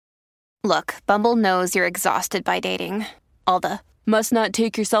Look, Bumble knows you're exhausted by dating. All the must not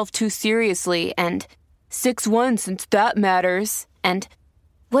take yourself too seriously and 6'1" since that matters. And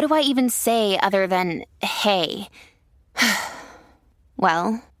what do I even say other than hey?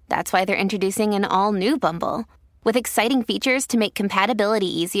 Well, that's why they're introducing an all-new Bumble with exciting features to make compatibility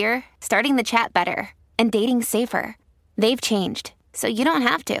easier, starting the chat better, and dating safer. They've changed, so you don't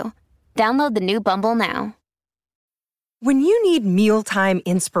have to. Download the new Bumble now. When you need mealtime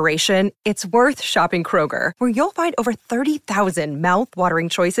inspiration, it's worth shopping Kroger, where you'll find over 30,000 mouth-watering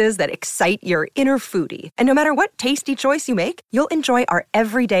choices that excite your inner foodie. And no matter what tasty choice you make, you'll enjoy our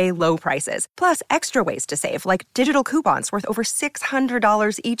everyday low prices, plus extra ways to save, like digital coupons worth over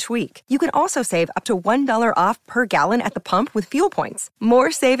 $600 each week. You can also save up to $1 off per gallon at the pump with fuel points.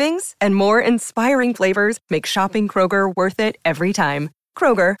 More savings and more inspiring flavors make shopping Kroger worth it every time.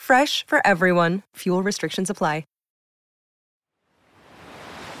 Kroger, fresh for everyone. Fuel restrictions apply.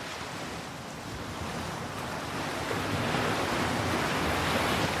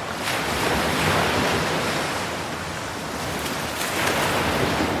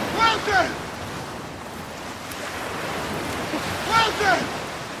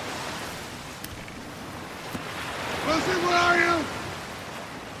 Wilson, where are you?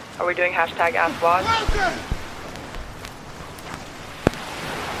 Are we doing hashtag AskWaz? Wilson!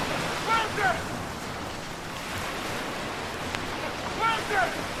 Wilson! Wilson!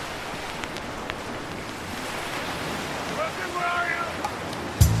 Wilson, where are you?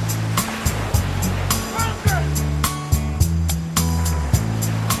 Wilson!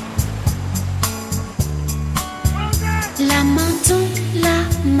 La main dans la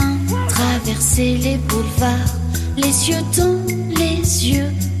main, traverser les boulevards, les yeux dans les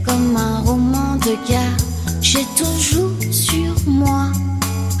yeux, comme un roman de gare. J'ai toujours sur moi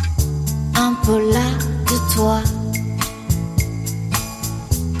un polar de toi.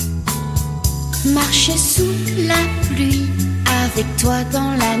 Marcher sous la pluie, avec toi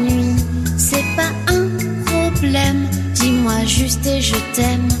dans la nuit, c'est pas un problème. Dis-moi juste et je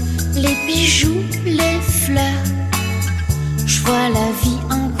t'aime. Les bijoux, les fleurs, je vois la vie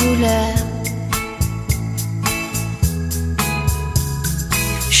en couleur.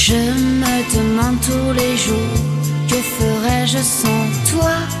 Je me demande tous les jours, que ferais-je sans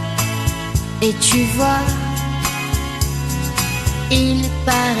toi? Et tu vois, il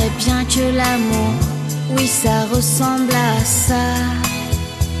paraît bien que l'amour, oui ça ressemble à ça.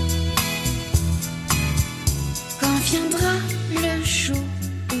 Quand viendra le jour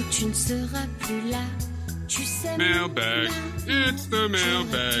où tu ne seras plus là, tu sais. Mailbag, it's the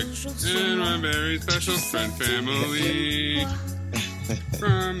mailbag, and my very special friend family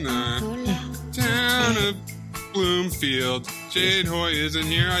from the town of Bloomfield. Jade Hoy isn't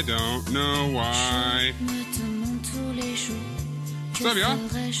here, I don't know why. What's up, y'all?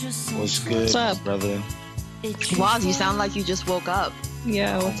 What's good, What's up, brother? Waz, you sound like you just woke up.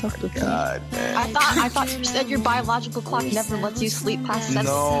 Yeah, what's up with God, man. I thought you said your biological clock never lets you sleep past 7.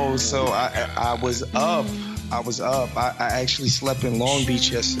 No, so I was up. I actually slept in Long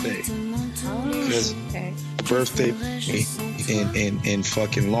Beach yesterday. Because birthday in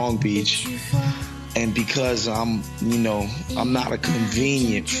fucking Long Beach. And because I'm not a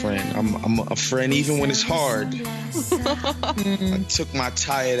convenient friend. I'm a friend even when it's hard. I took my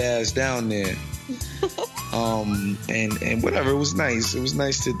tired ass down there. And whatever, it was nice. It was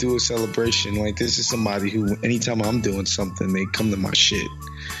nice to do a celebration. Like, this is somebody who, anytime I'm doing something, they come to my shit.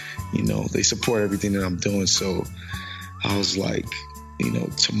 You know, they support everything that I'm doing. So I was like,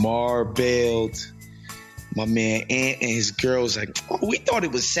 Tamar bailed. My man Ant and his girl was like, oh, we thought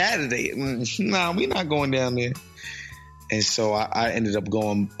it was Saturday. Nah, we're not going down there. And so I ended up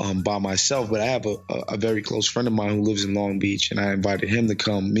going by myself. But I have a very close friend of mine who lives in Long Beach, and I invited him to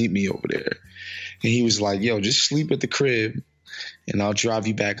come meet me over there. And he was like, yo, just sleep at the crib, and I'll drive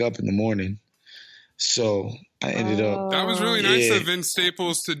you back up in the morning. So I ended up. That was really nice of Vince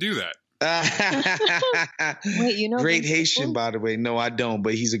Staples to do that. Wait, you know great Vince Haitian, Staples? by the way. No, I don't,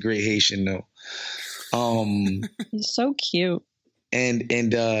 but he's a great Haitian, though. He's so cute. And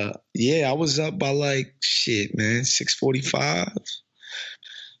I was up by like shit, man, 6:45,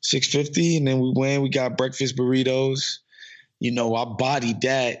 6:50, and then we got breakfast burritos. I bodied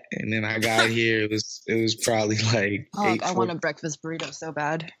that, and then I got here. It was probably like I want a breakfast burrito so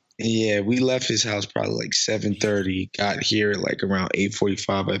bad. Yeah, we left his house probably like 7:30. Got here like around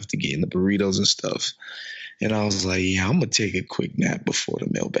 8:45. I have to get in the burritos and stuff. And I was like, yeah, I'm going to take a quick nap before the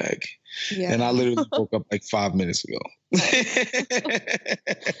mailbag. Yeah. And I literally woke up like 5 minutes ago.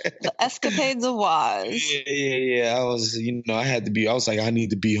 The escapades of Waz. Yeah. I was, I was like, I need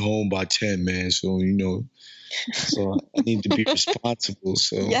to be home by 10, man. So, So I need to be responsible.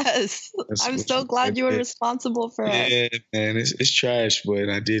 So Yes. that's I'm what so glad you were did. responsible for us. Yeah, man, it's trash, but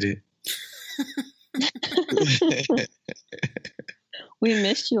I did it. We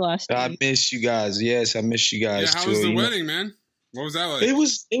missed you last I week. miss you guys. Yes, I miss you guys Yeah, how too. was the You know, wedding, man? What was that like?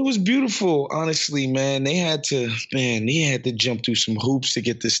 it was beautiful, honestly, man. They had to jump through some hoops to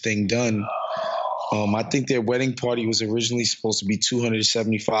get this thing done. I think their wedding party was originally supposed to be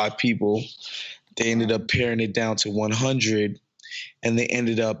 275 people. They ended up paring it down to 100, and they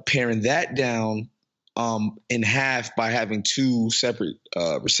ended up paring that down in half by having two separate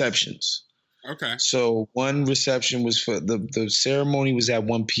receptions. Okay. So one reception was for the ceremony was at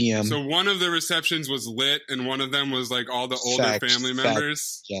 1 p.m. So one of the receptions was lit, and one of them was like all the older family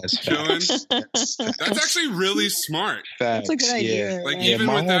members chilling. Facts. That's actually really smart. Facts. That's a good idea. Like Yeah, even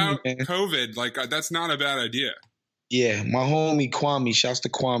my without homie, man. COVID, like that's not a bad idea. Yeah, my homie Kwame, shouts to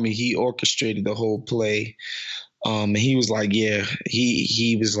Kwame, he orchestrated the whole play. And he was like, yeah,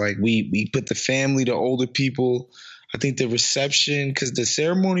 he was like, we put the family, the older people. I think the reception, because the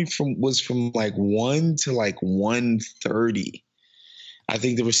ceremony was from like 1 to like 1:30. I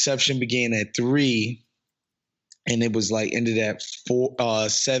think the reception began at 3, and it was like ended at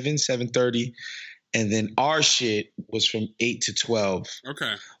 7:30, and then our shit was from 8 to 12.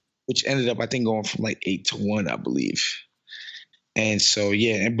 Okay. Which ended up, I think, going from like 8 to 1, I believe. And so,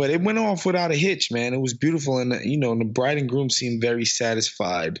 yeah, but it went off without a hitch, man. It was beautiful. And, the bride and groom seemed very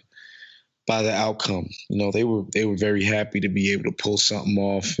satisfied by the outcome. They were very happy to be able to pull something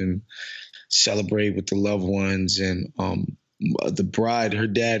off and celebrate with the loved ones. And the bride, her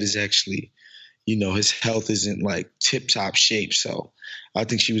dad is actually, his health isn't like tip top shape. So I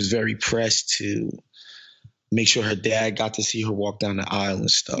think she was very pressed to make sure her dad got to see her walk down the aisle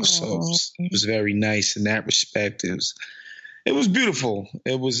and stuff. Aww. So it was very nice in that respect. It was beautiful.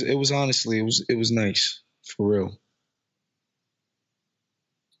 It was honestly, it was nice for real.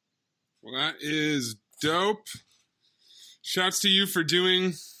 Well, that is dope. Shouts to you for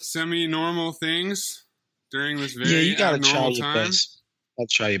doing semi-normal things during this very you gotta try abnormal your time. best. I'll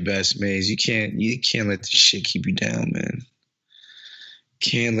try your best, Maze. You can't let this shit keep you down, man.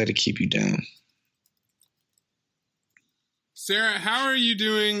 Can't let it keep you down. Sarah, how are you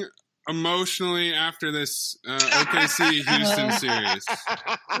doing emotionally after this OKC Houston series?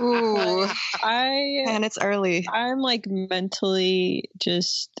 Ooh. And it's early. I'm like mentally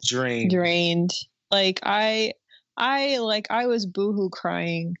just drained. Like I was boohoo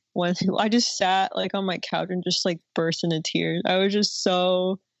crying when I just sat like on my couch and just like burst into tears. I was just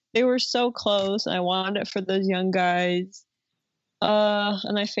they were so close, and I wanted it for those young guys.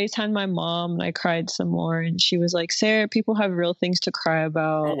 And I FaceTimed my mom, and I cried some more, and she was like, Sarah, people have real things to cry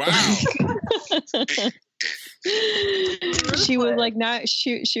about. Oh, wow. She was like, now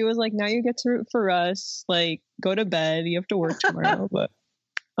she was like, now you get to root for us. Like, go to bed. You have to work tomorrow. But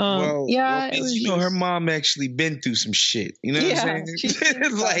it was her mom actually been through some shit. You know what I'm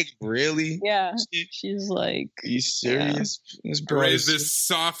saying? Like, really? Yeah. She's like, are you serious? Yeah. Raise this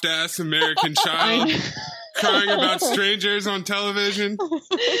soft ass American child crying about strangers on television.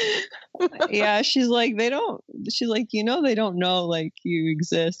 Yeah, she's like, they don't know like you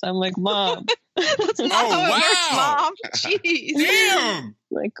exist. I'm like, Mom. That's not how it works, Mom. Jeez. Damn.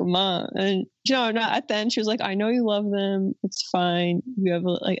 Like, Mom. And not at the end, she was like, I know you love them. It's fine. You have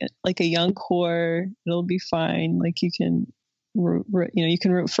like a young core. It'll be fine. Like, you can you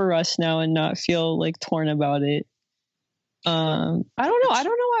can root for us now and not feel like torn about it. I don't know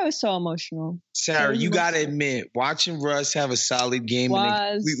why I was so emotional. Sarah, you gotta admit, watching Russ have a solid game and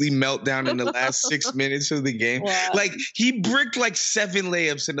then completely melt down in the last 6 minutes of the game. Like, he bricked like 7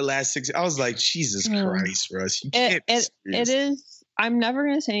 layups in the last 6. I was like, Jesus Christ, Russ. You can't be serious. It is. I'm never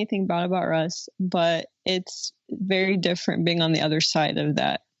gonna say anything bad about Russ, but it's very different being on the other side of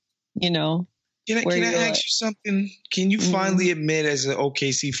that. Can I ask you something? Can you finally admit, as an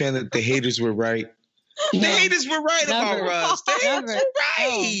OKC fan, that the haters were right? The haters were right about Russ. The haters were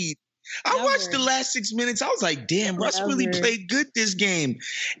right. I watched the last 6 minutes. I was like, damn, Russ really played good this game.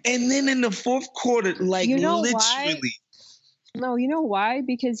 And then in the fourth quarter, like, literally. Why? No, you know why?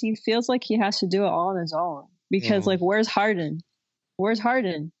 Because he feels like he has to do it all on his own. Because, like, where's Harden? Where's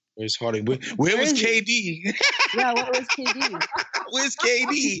Harden? Where was KD? Yeah, where was KD? Where's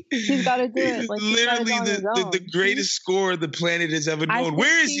KD? He's got to do it. Like, literally the greatest scorer the planet has ever known.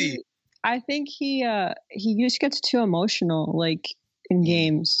 Where is he? I think he just gets too emotional, like, in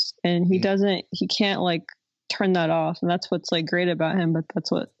games, and he can't like turn that off, and that's what's like great about him, but that's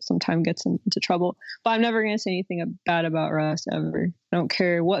what sometimes gets him into trouble. But I'm never gonna say anything bad about Russ ever. I don't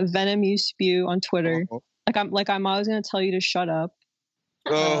care what venom you spew on Twitter. I'm always gonna tell you to shut up.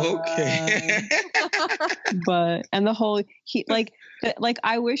 Oh, okay. But and the whole he like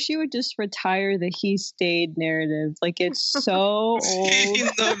I wish you would just retire the he stayed narrative. Like it's so old.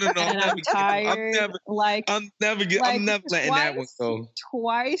 No. And I'm tired. I'm never letting that one go.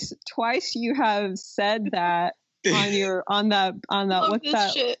 Twice you have said that on that what's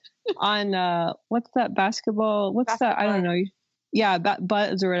that shit. on what's that basketball? What's that? I don't know. Yeah,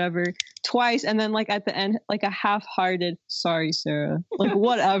 buzz or whatever. Twice, and then like at the end, like a half-hearted "Sorry, Sarah," like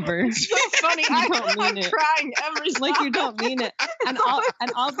whatever. It's so funny. I'm crying every time. Like you don't mean it, and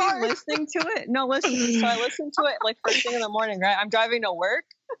I'll be listening to it. No, listen. So I listen to it like first thing in the morning, right? I'm driving to work,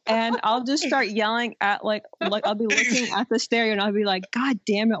 and I'll just start yelling at like I'll be looking at the stereo, and I'll be like, "God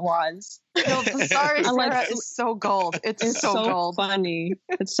damn it, Waz!" No, the Sorry, Sarah is so gold. It's so gold. Funny.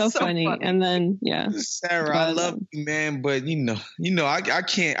 It's so funny. And then Sarah, I love you, man, but you know, I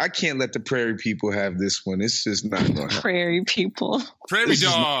can't let the prairie people have this one. It's just not going to happen. Prairie people. Prairie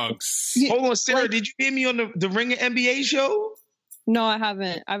dogs. Hold on, Sarah, did you hear me on the Ringer NBA show? No, I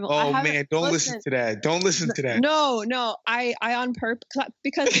haven't. I haven't, man, don't listen to that. Don't listen to that. No, I on purpose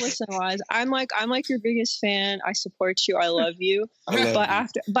because listen, Waz, I'm like your biggest fan. I support you. I love you. But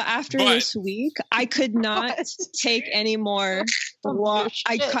after this week, I could not take any more.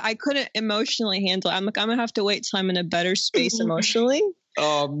 I couldn't emotionally handle it. I'm gonna have to wait till I'm in a better space emotionally.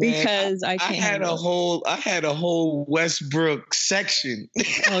 Oh man! Because I can't. I had a whole Westbrook section.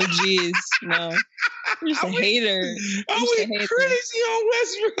 Oh geez, no. You're just a hater. I went crazy on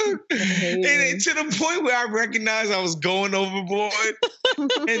Westbrook, and to the point where I recognized I was going overboard, and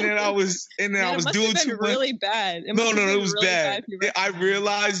then I was doing too much. Really bad. No, it was really bad. I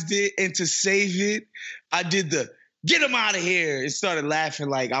realized it, and to save it, I did the "get him out of here" and started laughing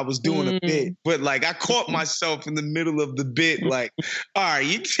like I was doing a bit. But like I caught myself in the middle of the bit like, all right,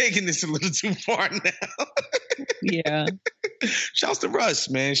 you're taking this a little too far now. Yeah. Shouts to Russ,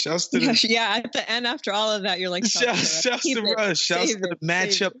 man. Shouts to at the end after all of that, you're like, shouts to Russ. Shouts to the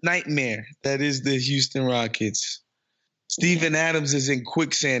matchup nightmare that is the Houston Rockets. Steven Adams is in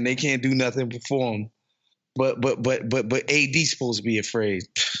quicksand. They can't do nothing for him. But AD's supposed to be afraid.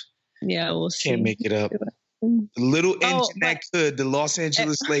 Yeah, we'll see. Can't make it up. The little engine that could, the Los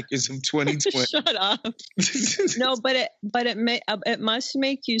Angeles Lakers of 2020. Shut up. No, but it must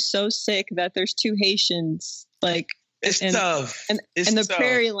make you so sick that there's two Haitians like it's tough. And the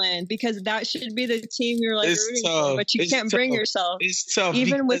Prairie Land, because that should be the team you're like rooting for, but you can't bring yourself. It's tough.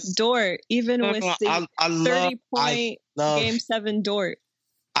 Even with Dort, with the 30-point Game 7 Dort.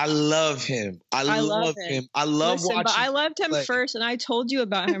 I love him. I love him. I love watching. But I loved him first, and I told you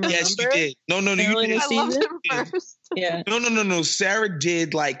about him. Yes, you did. No, you did. I loved him first. Yeah. No. Sarah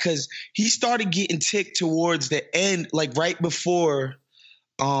did because he started getting ticked towards the end, like right before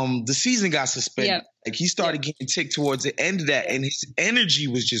the season got suspended. Yep. Like he started getting ticked towards the end of that, and his energy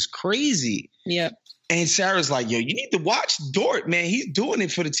was just crazy. Yeah. And Sarah's like, yo, you need to watch Dort, man. He's doing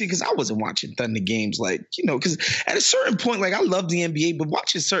it for the team. Because I wasn't watching Thunder games. Like, because at a certain point, like, I love the NBA, but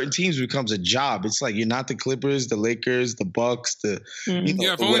watching certain teams becomes a job. It's like you're not the Clippers, the Lakers, the Bucks, if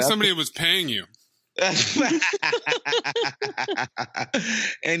only somebody was paying you.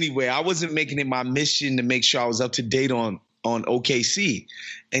 Anyway, I wasn't making it my mission to make sure I was up to date on OKC.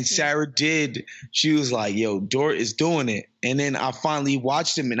 And Sarah did. She was like, yo, Dort is doing it. And then I finally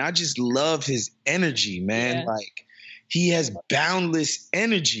watched him, and I just love his energy, man. Yeah. Like, he has boundless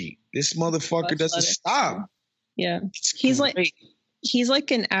energy. This motherfucker doesn't stop. Yeah. He's like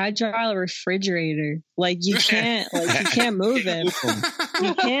an agile refrigerator. Like you can't move him.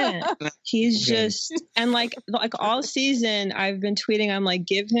 You can't. He's just, and like all season I've been tweeting, I'm like,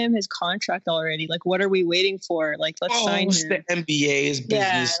 give him his contract already. Like, what are we waiting for? Like, let's sign him. The NBA is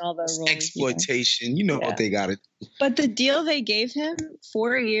business, and all the rules, exploitation. You know what they got to do. But the deal they gave him,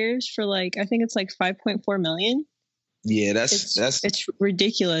 4 years for like, I think it's like $5.4 million. Yeah, it's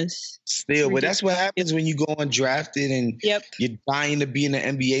ridiculous. Still, but that's what happens when you go undrafted and you're dying to be in the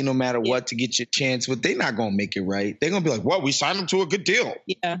NBA no matter what to get your chance. But they're not gonna make it right. They're gonna be like, "Well, we signed him to a good deal."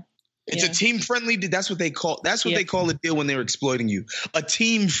 Yeah, it's a team friendly. That's what they call. That's what they call a deal when they're exploiting you. A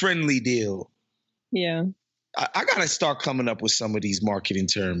team friendly deal. Yeah, I gotta start coming up with some of these marketing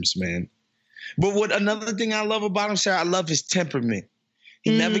terms, man. But another thing I love about him, Sarah, I love his temperament.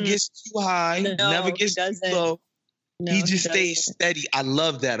 He never gets too high. Never gets too low. No, he just stays steady. I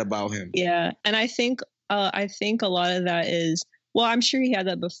love that about him. Yeah, and I think a lot of that is, well, I'm sure he had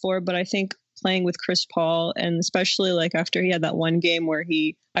that before, but I think playing with Chris Paul, and especially like after he had that one game where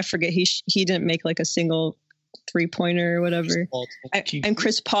he didn't make like a single 3-pointer or whatever. And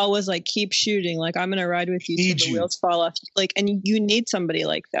Chris Paul was like, keep shooting. Like, I'm going to ride with you till the wheels fall off. Like, and you need somebody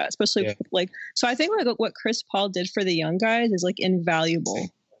like that, especially like, so I think like what Chris Paul did for the young guys is like invaluable.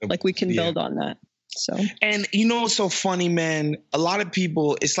 Like we can build on that. So, and you know what's so funny, man? A lot of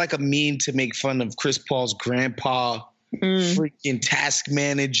people, it's like a meme to make fun of Chris Paul's grandpa, freaking task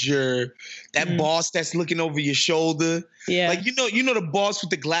manager, that boss that's looking over your shoulder. Yeah. Like, you know the boss with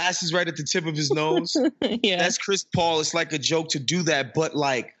the glasses right at the tip of his nose? Yeah. That's Chris Paul. It's like a joke to do that. But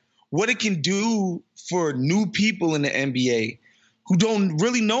like what it can do for new people in the NBA who don't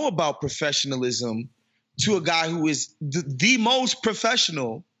really know about professionalism to a guy who is the most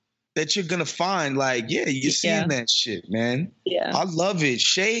professional that you're going to find. Like, yeah, you're seeing that shit, man. Yeah. I love it.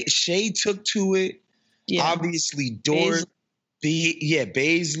 Shea took to it. Yeah. Obviously, Dort,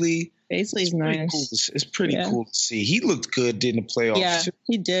 Bazley. Bazley's nice. Cool. It's pretty cool to see. He looked good in the playoffs. Yeah,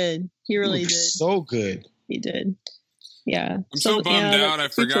 he did. He really did. So good. He did. Yeah. I'm so bummed out. I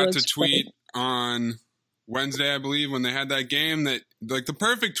forgot to tweet on Wednesday, I believe, when they had that game. That like the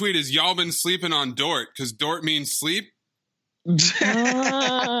perfect tweet is y'all been sleeping on Dort because Dort means sleep.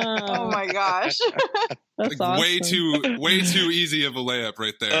 Oh my gosh. That's like awesome. way too easy of a layup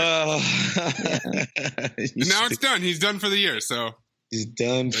right there. And now it's done. He's done for the year. So he's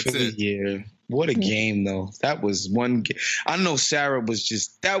done for the year. What a game, though. That was one game. I know Sarah was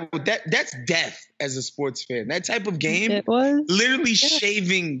just that's death as a sports fan. That type of game, it was literally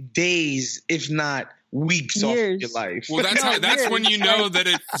shaving days, if not weeks off of your life. Well, that's when you know that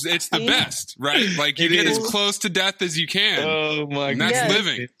it's the best, right? Like you get as close to death as you can. Oh my god, that's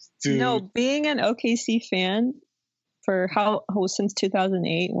living. Dude. No, being an OKC fan for since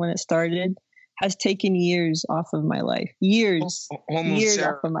 2008 when it started has taken years off of my life. Years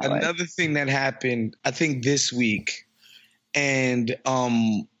Sarah, off of my life. Another thing that happened, I think this week, and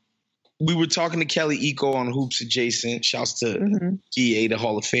we were talking to Kelly Eco on Hoops Adjacent. Shouts to GA, the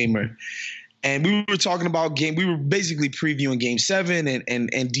Hall of Famer. And we were talking about we were basically previewing Game 7,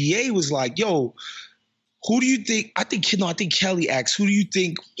 and DA was like, yo, who do you think? I think Kelly asked, who do you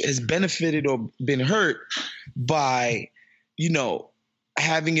think has benefited or been hurt by,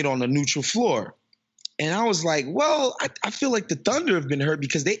 having it on a neutral floor? And I was like, well, I feel like the Thunder have been hurt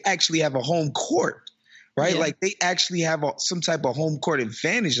because they actually have a home court, right? Yeah. Like they actually have some type of home court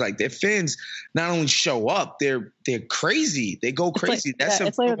advantage. Like their fans not only show up, they're crazy. They go crazy.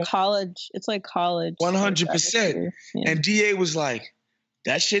 It's like college. 100%. Yeah. And DA was like,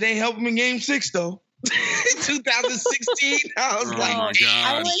 that shit ain't helping in Game 6 though. 2016. I was like, my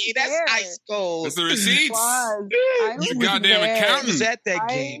God. That's ice cold. That's the receipts. You goddamn accountant. I was at that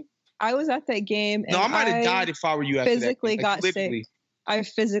game. I was at that game. And I might have died if I were you. After physically that. Got sick. I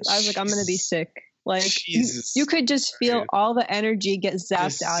was like, I'm gonna be sick. Like you could just feel all the energy get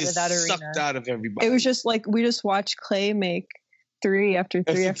zapped out of that arena. Sucked out of everybody. It was just like we just watched Clay make 3 after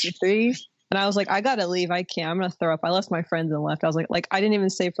 3 after 3. And I was like, I gotta leave. I can't. I'm gonna throw up. I left my friends and left. I was like I didn't even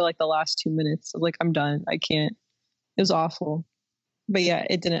stay for like the last 2 minutes. I was like, I'm done. I can't. It was awful. But yeah,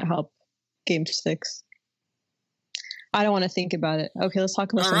 it didn't help. Game 6. I don't want to think about it. Okay, let's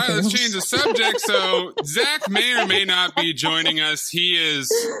talk about something else. Let's change the subject. So Zach may or may not be joining us. He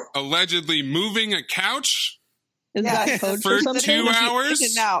is allegedly moving a couch. Is that code for something? 2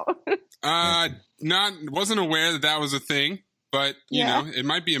 hours. Now. Wasn't aware that was a thing. But, you know, it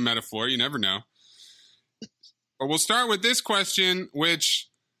might be a metaphor. You never know. But we'll start with this question, which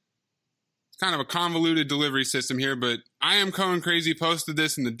is kind of a convoluted delivery system here. But I Am Cohen Crazy posted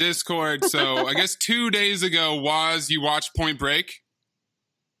this in the Discord. So I guess 2 days ago you watched Point Break?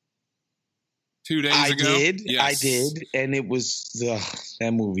 2 days ago? I did. And it was,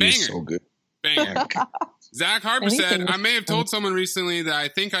 that movie is so good. Banger. Zach Harper said, I may have told someone recently that I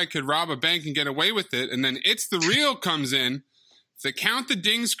think I could rob a bank and get away with it. And then It's the Real comes in. If the Count the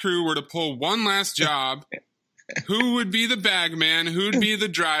Dings crew were to pull one last job, who would be the bag man? Who'd be the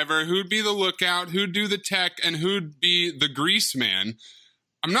driver? Who'd be the lookout? Who'd do the tech? And who'd be the grease man?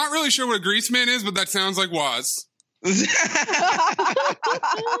 I'm not really sure what a grease man is, but that sounds like Waz. 100%.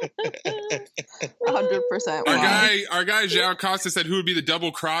 Our guy João Costa said who would be the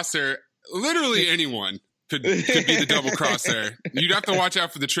double crosser. Literally anyone could be the double crosser. You'd have to watch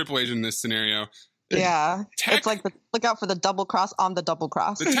out for the triple agent in this scenario. Yeah. It's like look out for the double cross on the double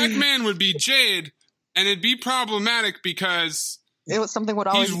cross. The tech man would be Jade, and it'd be problematic because it was something would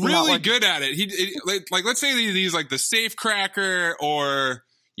always he's really good at it. Like let's say he's like the safe cracker, or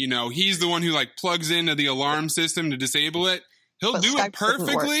he's the one who like plugs into the alarm system to disable it. He'll do it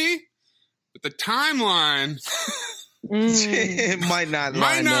perfectly, but the timeline It might not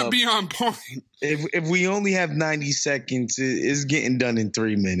be on point. If we only have 90 seconds, it's getting done in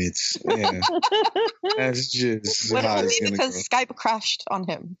 3 minutes. Yeah. That's just But how only it's gonna because go. Skype crashed on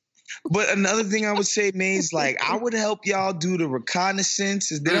him. But another thing I would say, May, is like I would help y'all do the reconnaissance.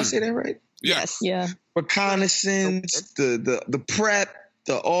 Did I say that right? Yes. Yeah. Reconnaissance, the prep,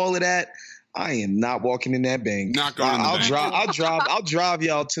 all of that. I am not walking in that bank. Not going in the bank. I'll drive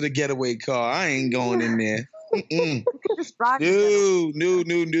y'all to the getaway car. I ain't going in there. Just drive together.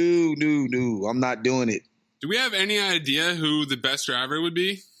 No. I'm not doing it. Do we have any idea who the best driver would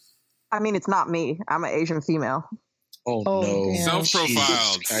be? I mean, it's not me. I'm an Asian female. Oh, Oh, no. damn.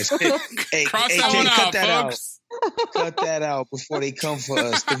 Self-profiled. Jesus Christ. Hey, Cross hey, that Jay, one cut out, that out. folks. Cut that out before they come for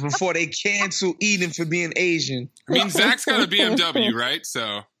us. Before they cancel Eden for being Asian. I mean, Zach's got a BMW, right?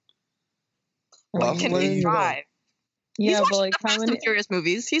 So Well, Can there he you go. drive? Yeah, He's but watched like enough how Fast many? and Furious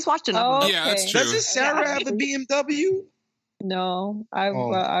movies. He's watched enough. Oh, of them. yeah, that's okay. true. Doesn't Sarah have a BMW? No, I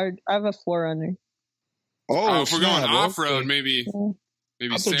have a Forerunner. if we're going snap, off road, okay. maybe I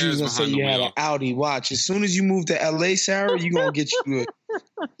thought you Sarah's was gonna say behind the you had wheel. an Audi. Watch, as soon as you move to LA, Sarah, you gonna get you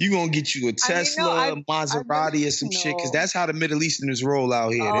a Tesla, Maserati, or some shit, because that's how the Middle Easterners roll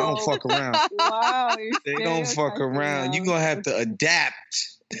out here. They don't fuck around. Wow, They don't fuck around. You're gonna have to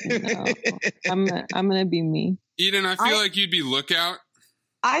adapt. No, I'm gonna be me. Eden, I feel like you'd be lookout.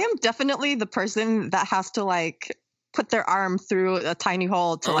 I am definitely the person that has to like put their arm through a tiny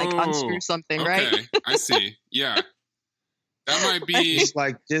hole to like unscrew something, right? Okay, I see. Yeah. That might be just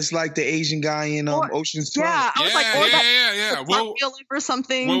like the Asian guy in Ocean's 12. Yeah, I was like, or yeah. We'll wheel or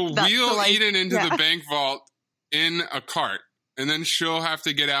something. We'll that's wheel to, like, Eden into yeah. the bank vault in a cart, and then she'll have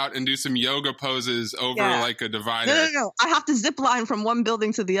to get out and do some yoga poses over like a divider. No. I have to zip line from one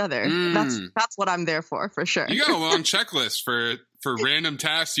building to the other. That's what I'm there for sure. You got a long checklist for random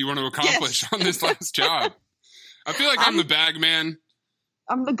tasks you want to accomplish on this last job. I feel like I'm the bag man.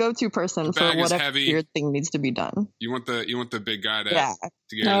 I'm the go-to person for whatever weird thing needs to be done. You want the big guy to get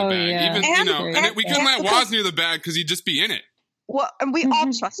in the bag. Yeah. Even and we couldn't let Woz near the bag because he'd just be in it. Well, and we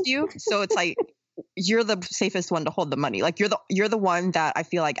all trust you, so it's like you're the safest one to hold the money. Like you're the one that I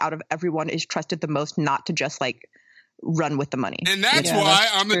feel like out of everyone is trusted the most not to just like run with the money. And that's why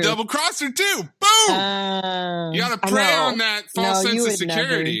I'm the double crosser too. Boom! You got to prey on that false sense of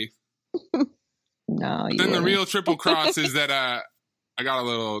security. No, but then the real triple cross is that I got a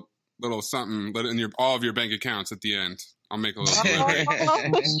little something in all of your bank accounts at the end. I'll make a little.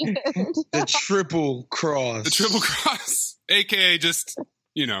 The triple cross. The triple cross, aka just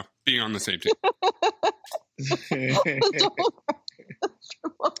being on the same team.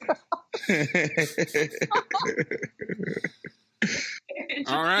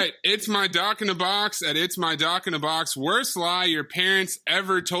 All right, it's my doc in a box at It's My Doc in a Box. Worst lie your parents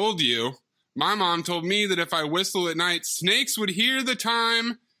ever told you. My mom told me that if I whistle at night, snakes would hear the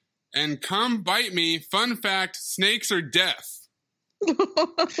time and come bite me. Fun fact, snakes are deaf.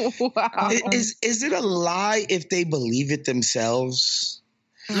 Wow. Is it a lie if they believe it themselves?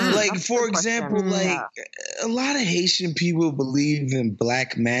 Like, for example, like a lot of Haitian people believe in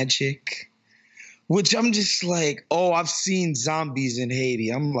black magic, which I'm just like, I've seen zombies in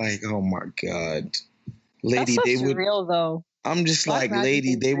Haiti. I'm like, oh my God. Lady, that's they so would real though. I'm just Black like,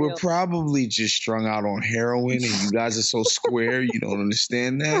 lady, they were real. probably just strung out on heroin and you guys are so square, you don't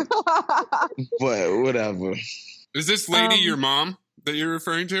understand that. But whatever. Is this lady your mom that you're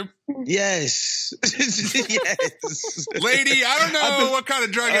referring to? Yes. Yes. Lady, I don't know what kind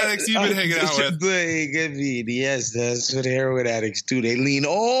of drug addicts you've been hanging out with. Yes, that's what heroin addicts do. They lean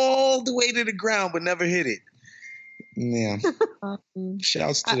all the way to the ground but never hit it. Yeah.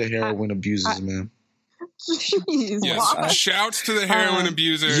 Shouts to the heroin abusers, man. Jeez, Yes. wow. Shouts to the heroin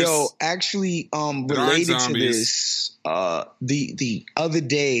abusers. Yo, actually, related to this, the other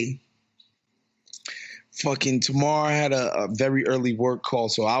day, fucking tomorrow I had a very early work call,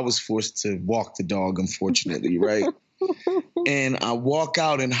 so I was forced to walk the dog, unfortunately, right? And I walk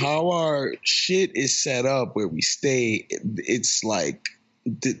out, and how our shit is set up where we stay, it's like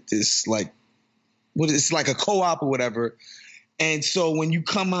this, like, it's like a co-op or whatever. And so when you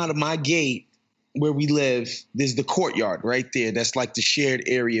come out of my gate, where we live, there's the courtyard right there. That's like the shared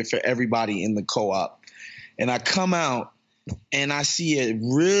area for everybody in the co-op. And I come out and I see a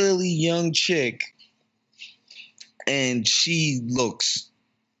really young chick and she looks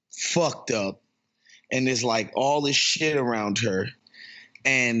fucked up and there's like all this shit around her.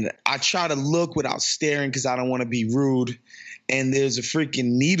 And I try to look without staring because I don't want to be rude. And there's a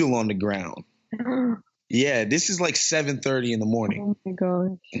freaking needle on the ground. Yeah, this is like 7:30 in the morning. Oh my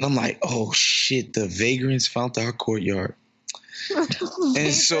god. And I'm like, oh shit, the vagrants found our courtyard.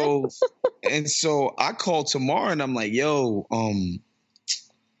 And so I called tomorrow and I'm like, yo,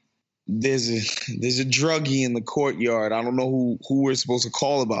 there's a druggie in the courtyard. I don't know who we're supposed to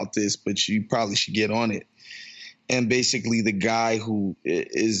call about this, but you probably should get on it. And basically the guy who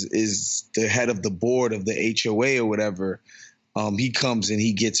is the head of the board of the HOA or whatever, he comes and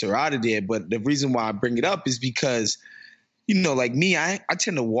he gets her out of there. But the reason why I bring it up is because, you know, like me, I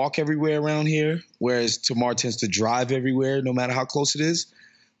tend to walk everywhere around here, whereas Tamar tends to drive everywhere, no matter how close it is.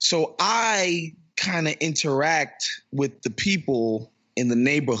 So I kind of interact with the people in the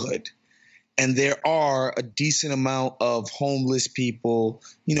neighborhood. And there are a decent amount of homeless people,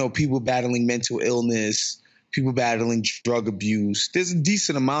 you know, people battling mental illness, people battling drug abuse. There's a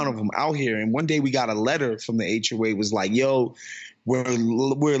decent amount of them out here. And one day we got a letter from the HOA, was like, yo,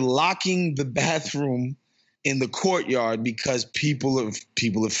 we're locking the bathroom in the courtyard because people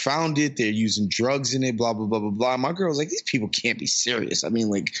have found it. They're using drugs in it, blah, blah, blah, blah, blah. My girl was like, these people can't be serious. I mean,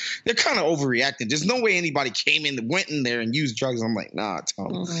 like, they're kind of overreacting. There's no way anybody went in there and used drugs. I'm like, nah, Tom.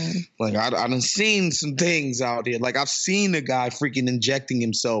 Mm-hmm. Like, I done seen some things out there. Like, I've seen a guy freaking injecting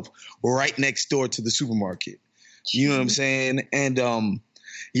himself right next door to the supermarket. You know what I'm saying? And,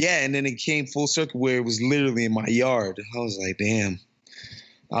 yeah, and then it came full circle where it was literally in my yard. I was like, damn.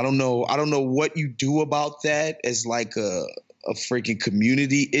 I don't know what you do about that as like a freaking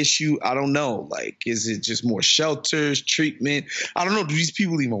community issue. I don't know. Like, is it just more shelters, treatment? I don't know. Do these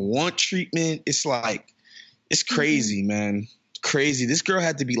people even want treatment? It's like, it's crazy, man. It's crazy. This girl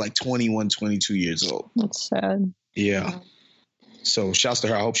had to be like 21, 22 years old. That's sad. Yeah. So shouts to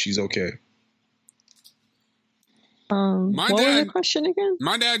her. I hope she's okay. What was the question again?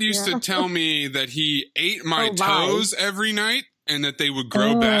 My dad used to tell me that he ate my toes every night and that they would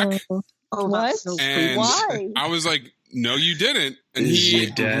grow back. Oh, what? And why? I was like, no, you didn't. And he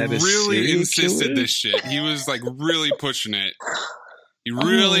really insisted this shit. He was like really pushing it. He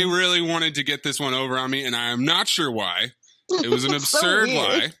really, really wanted to get this one over on me, and I am not sure why. It was an absurd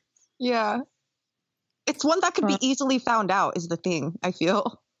lie. Yeah. It's one that could be easily found out is the thing, I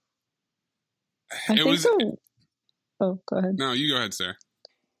feel. Oh, go ahead. No, you go ahead, Sarah.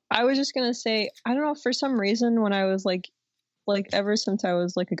 I was just going to say, I don't know, for some reason when I was like ever since I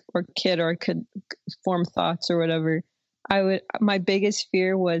was like a kid or I could form thoughts or whatever, my biggest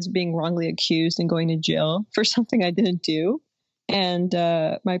fear was being wrongly accused and going to jail for something I didn't do. And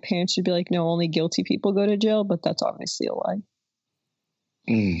my parents would be like, no, only guilty people go to jail, but that's obviously a lie.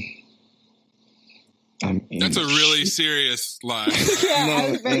 That's a really serious lie.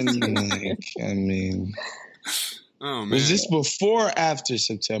 Yeah, I mean, oh man, was this before or after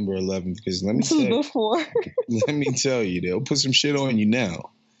September 11th? Because let me tell you, they'll put some shit on you now.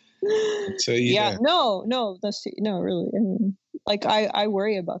 I'll tell you that. No, really. I mean, like I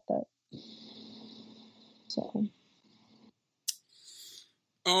worry about that. So.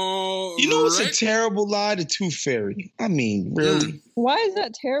 Oh, you know, it's a terrible lie, the Tooth Fairy. I mean, really? Why is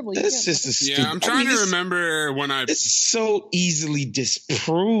that terrible? That's just a stupid. Yeah, I'm trying to remember when it's so easily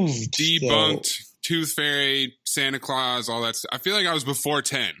disproved, debunked Tooth Fairy, Santa Claus, all that stuff. I feel like I was before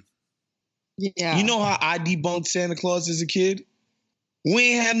 10. Yeah. You know how I debunked Santa Claus as a kid?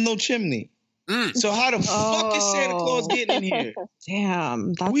 We ain't had no chimney. So how the fuck is Santa Claus getting in here?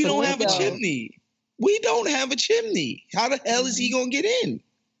 Damn. We don't have a chimney. We don't have a chimney. How the hell is he gonna get in?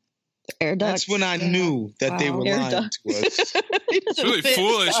 Air ducts. That's when I knew that they were lying to us. It's really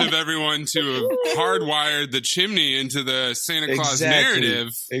foolish of everyone to have hardwired the chimney into the Santa Claus narrative.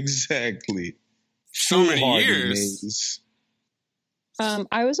 Exactly. So many years.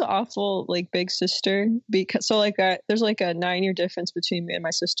 I was an awful big sister because there's like a 9-year difference between me and my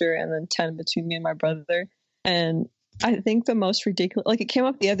sister, and then 10 between me and my brother. And I think the most ridiculous, it came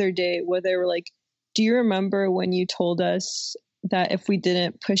up the other day where they were like, "Do you remember when you told us that if we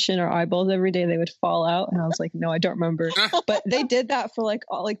didn't push in our eyeballs every day, they would fall out?" And I was like, "No, I don't remember." But they did that for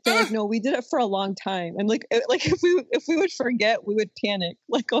they're like, "No, we did it for a long time." And if we would forget, we would panic.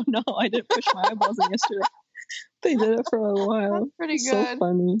 Like, "Oh no, I didn't push my eyeballs in yesterday." They did it for a while. That's pretty good. So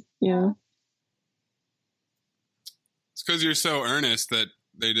funny. Yeah. It's because you're so earnest that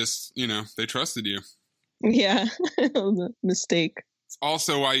they just, they trusted you. Yeah. It was a mistake. It's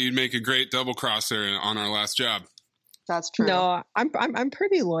also why you'd make a great double crosser on our last job. That's true. No, I'm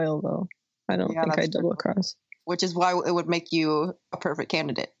pretty loyal though. I don't think I double cross. Which is why it would make you a perfect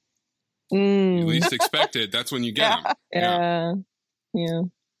candidate. You least expected. That's when you get them. Yeah.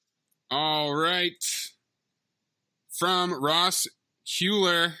 All right. From Ross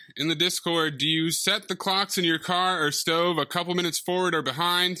Hewler in the Discord, do you set the clocks in your car or stove a couple minutes forward or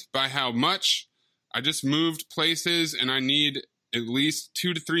behind? By how much? I just moved places and I need at least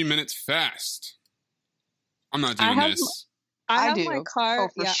 2 to 3 minutes fast. I'm not doing this. I have do. my car. Oh,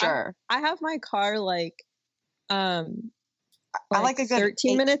 for sure. I have my car like I like a good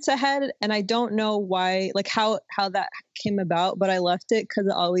 13 minutes ahead, and I don't know why, like how that came about, but I left it because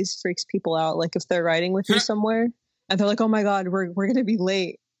it always freaks people out. Like if they're riding with me somewhere and they're like, "Oh my god, we're gonna be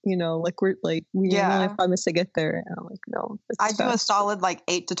late," you know, like we only have 5 minutes to get there, and I'm like, no. I do a solid like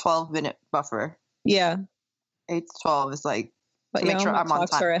 8 to 12 minute buffer. Yeah, 8 to 12 is like. But make sure my I'm on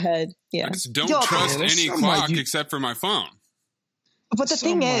clocks time. are ahead. Yeah, I just don't trust any clock except for my phone. But the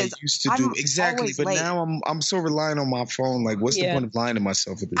thing is, I used to do exactly, but late. now I'm so reliant on my phone. Like, what's the point of lying to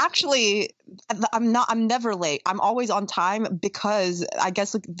myself at this? Actually, I'm never late. I'm always on time because I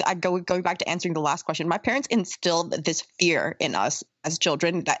guess going back to answering the last question. My parents instilled this fear in us as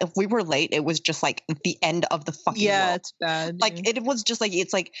children that if we were late, it was just like the end of the fucking world. It's bad. Like it was just like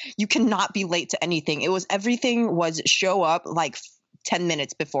it's like you cannot be late to anything. It was everything was show up like 10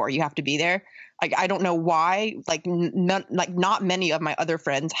 minutes before you have to be there. Like I don't know why. Like not many of my other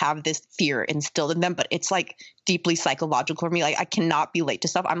friends have this fear instilled in them, but it's like deeply psychological for me. Like I cannot be late to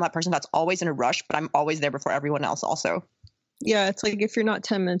stuff. I'm that person that's always in a rush, but I'm always there before everyone else. Also. Yeah, it's like if you're not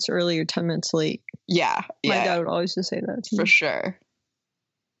 10 minutes early, you're 10 minutes late. Yeah, my dad would always just say that to me. For sure.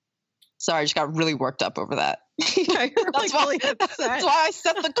 Sorry, I just got really worked up over that. Yeah, that's why I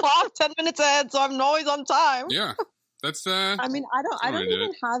set the clock 10 minutes ahead, so I'm always on time. Yeah. That's I mean, I don't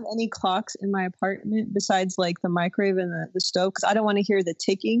even have any clocks in my apartment besides like the microwave and the stove because I don't want to hear the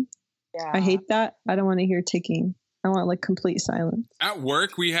ticking. Yeah. I hate that. I don't want to hear ticking. I want like complete silence. At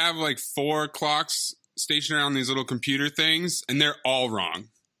work, we have like 4 clocks stationed around these little computer things, and they're all wrong.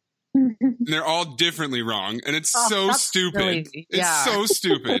 And they're all differently wrong, and it's so stupid. It's so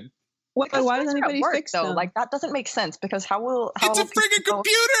stupid. Why does anybody fix them? Like that doesn't make sense because it's a freaking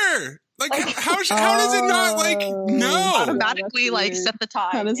computer. Like how does it not like know automatically like set the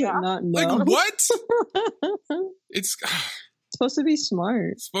time? How does it not know? Like what? It's supposed to be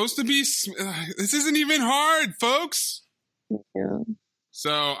smart. This isn't even hard, folks. Yeah.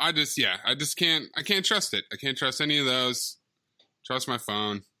 So I can't trust it. I can't trust any of those. Trust my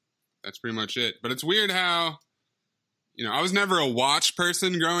phone. That's pretty much it. But it's weird how, I was never a watch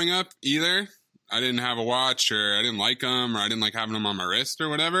person growing up either. I didn't have a watch, or I didn't like them, or I didn't like having them on my wrist or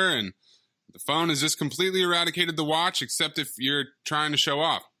whatever. And the phone has just completely eradicated the watch, except if you're trying to show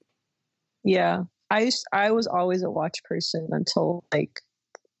off. Yeah. I was always a watch person until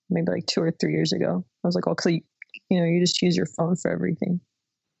maybe 2 or 3 years ago. I was like, oh, because you just use your phone for everything.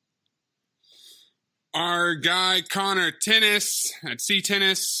 Our guy Connor Tennis at C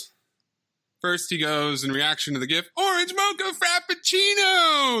Tennis. First he goes, in reaction to the gift, Orange Mocha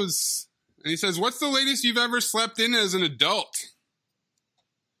Frappuccinos! And he says, what's the latest you've ever slept in as an adult?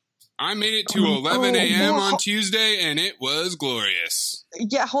 I made it to 11 a.m. on Tuesday, and it was glorious.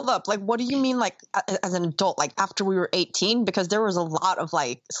 Yeah, hold up. Like, what do you mean, like, as an adult? Like, after we were 18? Because there was a lot of,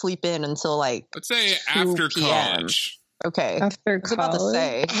 like, sleep in until, like, let's say after college. Okay. After college? I was about to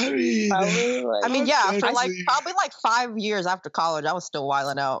say. I mean, yeah, for, like, probably, like, 5 years after college, I was still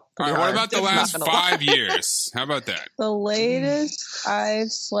wilding out. All right, what about the last 5 years? How about that? The latest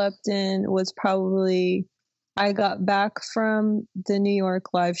I've slept in was probably... I got back from the New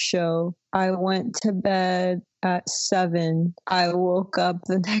York live show. I went to bed at 7. I woke up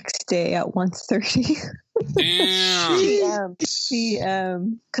the next day at 1:30 p.m.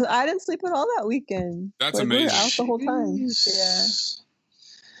 Because I didn't sleep at all that weekend. That's amazing. We were out the whole time.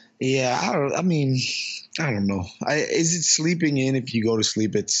 Yeah. I don't know. Is it sleeping in if you go to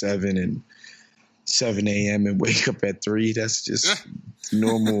sleep at 7 a.m. and wake up at 3? That's just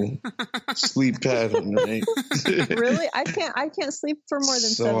normal sleep pattern, right? Really? I can't sleep for more than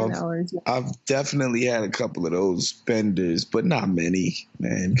 7 hours. I've definitely had a couple of those benders, but not many,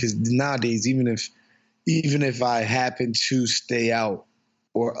 man. Because nowadays, even if I happen to stay out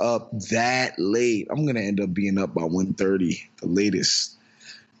or up that late, I'm gonna end up being up by 1:30, the latest.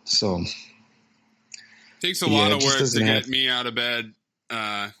 So takes a lot of work to get me out of bed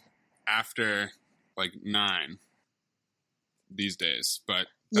after like 9 these days, but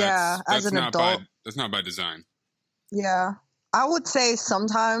that's as an adult, that's not by design. Yeah, I would say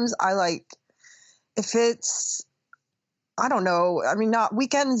sometimes if it's, I don't know. I mean, not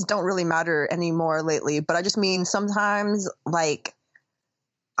weekends don't really matter anymore lately, but I just mean sometimes like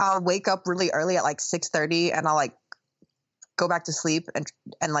I'll wake up really early at like 6:30 and I'll like go back to sleep and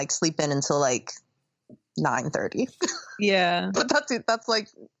like sleep in until like 9:30. Yeah, but that's like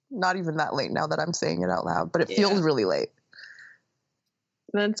not even that late now that I'm saying it out loud, but it feels really late.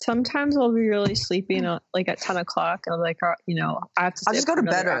 Then sometimes I'll be really sleepy, like at 10 o'clock, and I'm like, I have to. I'll just go to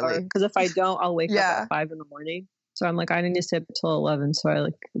bed early because if I don't, I'll wake up at 5 in the morning. So I'm like, I need to stay up until 11. So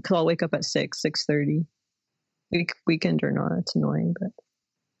because I'll wake up at 6:30. weekend or not. It's annoying, but.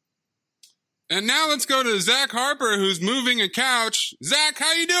 And now let's go to Zach Harper, who's moving a couch. Zach,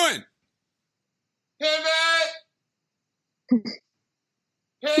 how you doing? Pivot!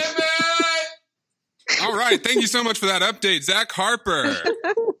 Pivot! All right, thank you so much for that update, Zach Harper.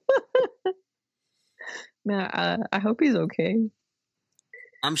 Man, I hope he's okay.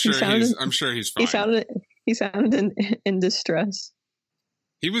 I'm sure he's fine. He sounded in distress.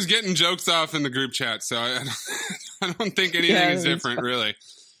 He was getting jokes off in the group chat, so I don't think anything is different, really.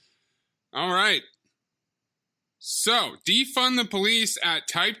 All right. So, defund the police at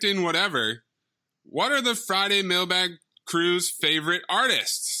Typed In Whatever. What are the Friday Mailbag Crew's favorite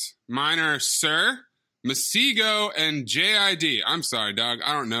artists? Mine are Sir, Masego, and JID. I'm sorry, dog.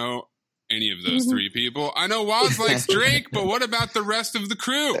 I don't know any of those three people. I know Woz likes Drake, but what about the rest of the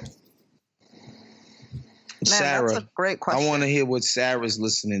crew? Man, Sarah, that's a great question. I want to hear what Sarah's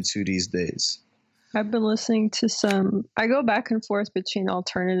listening to these days. I've been listening to I go back and forth between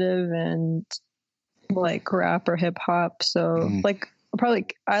alternative and like rap or hip hop. So like probably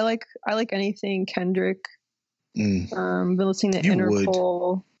I like anything Kendrick. Been listening to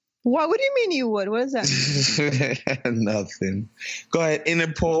Interpol. What do you mean you would? What is that? Nothing. Go ahead.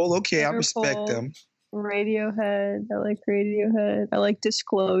 Interpol. Okay, Interpol, I respect them. Radiohead. I like Radiohead. I like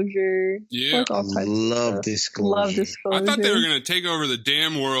Disclosure. Yeah. Like all I love Disclosure. Love Disclosure. I thought they were going to take over the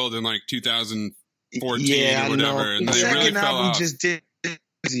damn world in like 2014 or whatever. And the they really fell off. just did.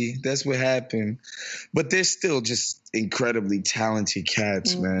 That's what happened. But they're still just incredibly talented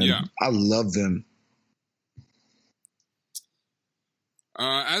cats, man. Yeah. I love them.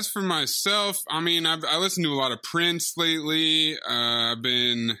 As for myself, I mean, I listened to a lot of Prince lately. I've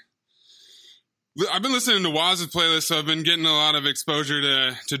been listening to Woz's playlist, so I've been getting a lot of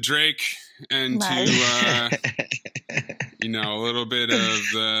exposure to Drake and to a little bit of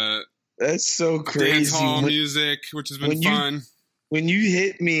the that's so crazy dance hall music, which has been fun. When you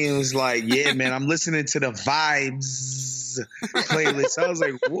hit me, it was like, yeah, man, I'm listening to the Vibes playlist. I was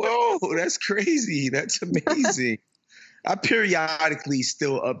like, whoa, that's crazy. That's amazing. I periodically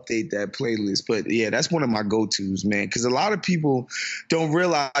still update that playlist, but yeah, that's one of my go-tos, man. Because a lot of people don't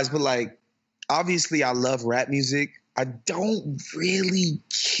realize, but like, obviously, I love rap music. I don't really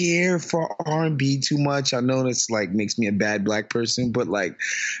care for R&B too much. I know that's like makes me a bad black person, but like,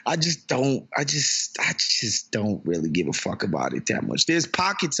 I just don't really give a fuck about it that much. There's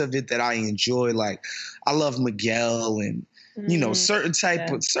pockets of it that I enjoy. Like, I love Miguel and. Certain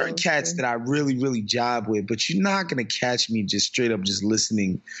cats that I really, really jive with, but you're not going to catch me just straight up just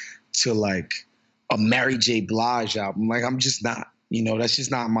listening to like a Mary J. Blige album. Like, I'm just not, that's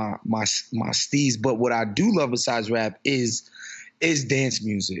just not my steez. But what I do love besides rap is dance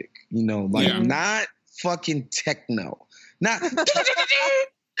music, not fucking techno, not.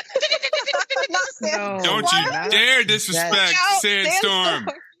 Don't you dare disrespect Sandstorm.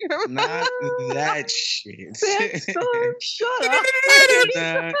 Not that shit. Sandstorm, shut up.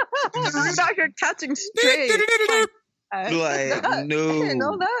 You're back here catching straight. Like, no. I didn't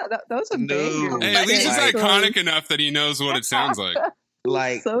know that. That was a banger. Hey, at least it's iconic enough that he knows what it sounds like.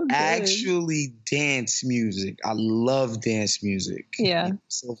 Like, so actually dance music. I love dance music. Yeah.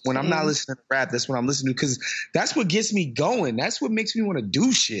 So when I'm not listening to rap, that's what I'm listening to, because that's what gets me going. That's what makes me want to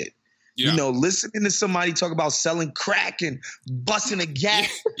do shit. Yeah. Listening to somebody talk about selling crack and busting a gap.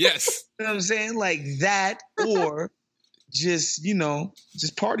 Yes. You know what I'm saying? Like that, or just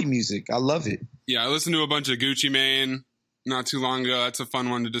party music. I love it. Yeah, I listened to a bunch of Gucci Mane not too long ago. That's a fun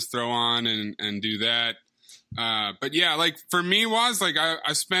one to just throw on and do that. But yeah, like for me like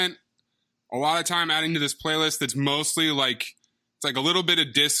I spent a lot of time adding to this playlist that's mostly like, it's like a little bit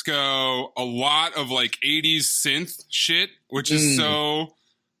of disco, a lot of like 80s synth shit, which is so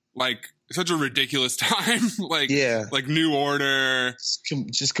like such a ridiculous time. Like New Order,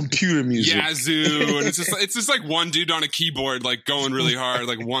 just computer music, Yazoo, and it's just like one dude on a keyboard like going really hard,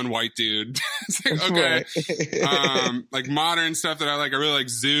 like one white dude. It's like, okay. Right. Like modern stuff that I like. I really like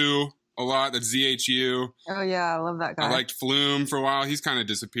Zoo a lot. That's ZHU. Oh yeah, I love that guy. I liked Flume for a while. He's kind of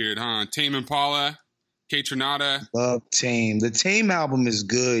disappeared, huh? Tame Impala, Kaytranada. Love Tame. The Tame album is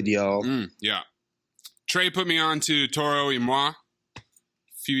good, yo. Yeah. Trey put me on to Toro y Moi a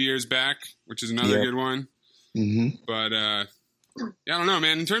few years back, which is another good one. Mm-hmm. But I don't know,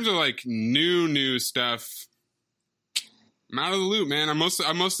 man. In terms of like new stuff, I'm out of the loop, man.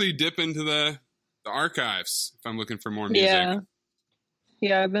 I mostly dip into the archives if I'm looking for more music.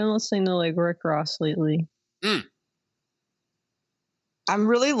 Yeah, I've been listening to like Rick Ross lately. I'm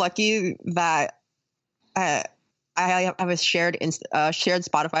really lucky that I have a shared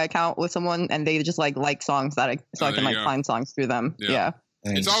Spotify account with someone, and they just like songs that I can find songs through them. Yeah.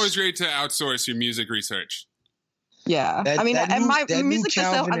 It's always great to outsource your music research. Yeah, That- I mean, that and new- my that new music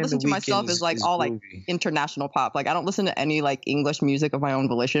myself, Calvin I and listen the to myself Weeknd is like is all like groovy. international pop. Like I don't listen to any like English music of my own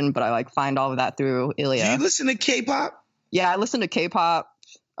volition, but I like find all of that through Do Ilya. you listen to K-pop? Yeah, I listen to K-pop,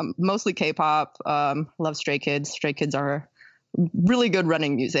 mostly K-pop. Love Stray Kids. Stray Kids are really good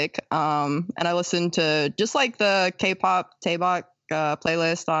running music. And I listen to just like the K-pop Taebak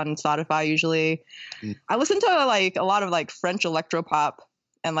playlist on Spotify usually. I listen to like a lot of like French electro pop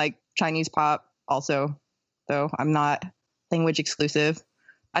and like Chinese pop also, though I'm not language exclusive.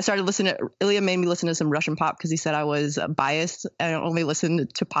 I started listening to, Ilya made me listen to some Russian pop because he said I was biased and only listen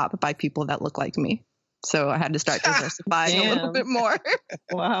to pop by people that look like me. So I had to start diversifying a little Damn. bit more.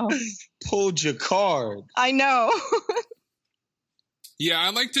 Wow. Pulled your card. I know. Yeah,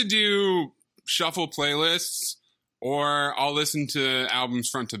 I like to do shuffle playlists, or I'll listen to albums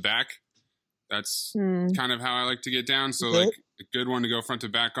front to back. That's kind of how I like to get down. So, like, a good one to go front to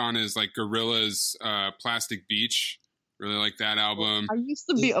back on is like Gorillaz' Plastic Beach. Really like that album. I used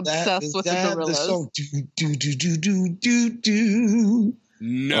to be Is obsessed with the that Gorillaz. song? Do.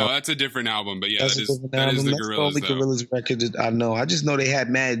 No, Oh. that's a different album, but yeah, That's that a is different the album. That's the Gorillaz, only though. Gorillaz record that I know. I just know they had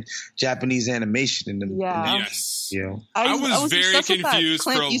mad Japanese animation in them. Yeah. Yes. Yeah. I was very obsessed with that confused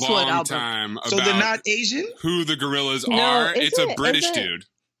for Clint a Eastwood long album. time So they're about not Asian? who the Gorillaz No, are. It's a isn't- British isn't- dude.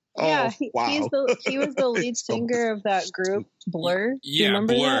 Yeah, Oh, wow. he was the lead singer of that group, Blur. Do you Yeah,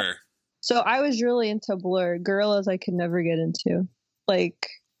 remember Blur. that? So I was really into Blur. Gorillaz I could never get into. Like,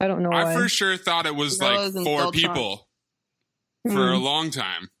 I don't know why. I for sure thought it was like Gorillaz and 4 Deltron. people for a long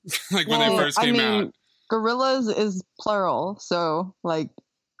time. Like when they Well, first I came mean, out. Gorillas is plural, so like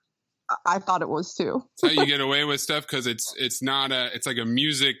I thought it was too. That's how you get away with stuff because it's not a, it's like a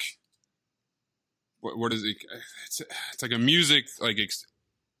music. What is it? It's like a music like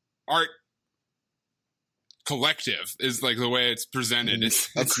art collective is like the way it's presented. It's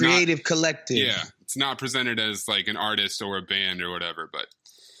A it's creative collective. Not, yeah, it's not presented as like an artist or a band or whatever, but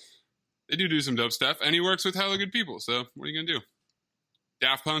they do some dope stuff, and he works with hella good people. So what are you gonna do?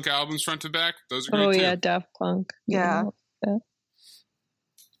 Daft Punk albums front to back, those are great Oh too. yeah, Daft Punk. Yeah.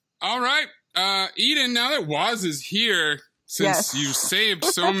 All right, Eden. Now that Waz is here, since Yes. you've saved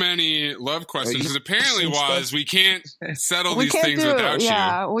so many love questions, because apparently Waz, we can't settle We these can't things do without it.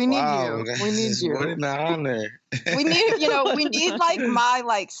 Yeah, we need Wow, you. guys, We need What you. an honor. We need we need like my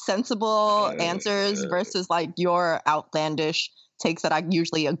like sensible answers versus like your outlandish takes that I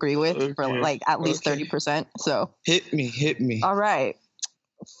usually agree with for Okay, like at least okay. 30%. So Hit me. all right.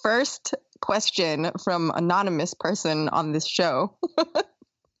 First question from anonymous person on this show.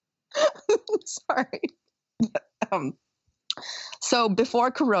 Sorry. So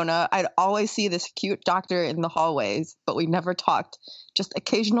before Corona, I'd always see this cute doctor in the hallways, but we never talked. Just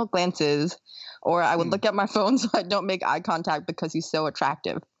occasional glances, or I would look at my phone so I don't make eye contact because he's so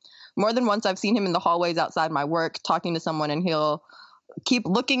attractive. More than once, I've seen him in the hallways outside my work talking to someone, and he'll keep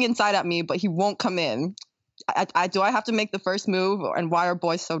looking inside at me, but he won't come in. Do I have to make the first move, and why are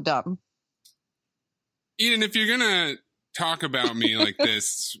boys so dumb? Eden, if you're gonna talk about me like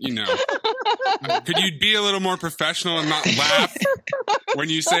this, could you be a little more professional and not laugh when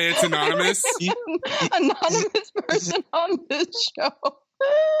you say it's anonymous? Anonymous person on this show.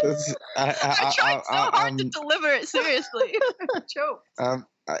 I tried so hard to deliver it seriously. Joke.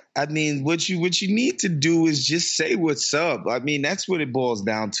 I mean, what you need to do is just say what's up. I mean, that's what it boils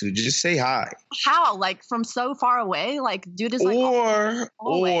down to. Just say hi. How? Like from so far away? Like dude is like Or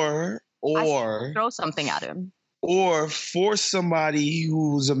throw something at him. Or force somebody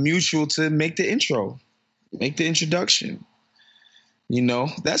who's a mutual to make the intro, make the introduction.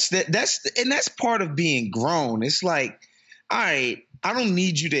 That's part of being grown. It's like, all right, I don't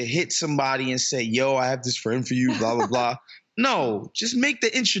need you to hit somebody and say, yo, I have this friend for you, blah, blah, blah. No, just make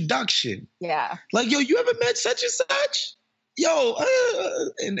the introduction. Yeah. Like, yo, you ever met such and such? Yo,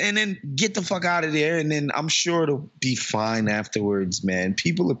 and then get the fuck out of there. And then I'm sure it'll be fine afterwards, man.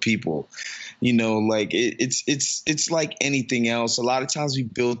 People are people, like it's like anything else. A lot of times we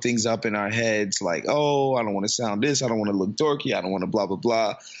build things up in our heads like, oh, I don't want to sound this. I don't want to look dorky. I don't want to blah, blah,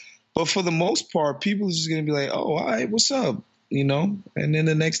 blah. But for the most part, people are just going to be like, oh, all right, what's up? And then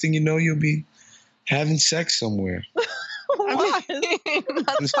the next thing you know, you'll be having sex somewhere.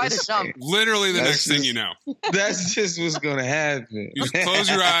 That's quite a jump. Literally the next thing you know. That's just what's going to happen. You just close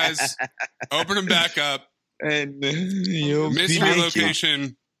your eyes, open them back up, and you'll mystery be naked.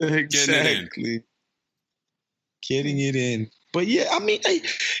 location, Exactly. Getting it in. But yeah, I mean,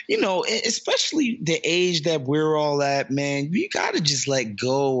 especially the age that we're all at, man, you got to just let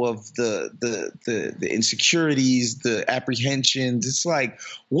go of the insecurities, the apprehensions. It's like,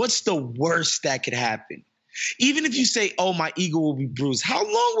 what's the worst that could happen? Even if you say, oh, my ego will be bruised, how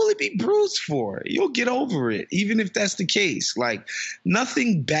long will it be bruised for? You'll get over it, even if that's the case. Like,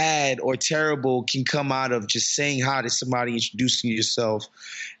 nothing bad or terrible can come out of just saying hi to somebody, introducing yourself,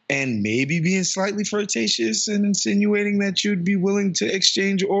 and maybe being slightly flirtatious and insinuating that you'd be willing to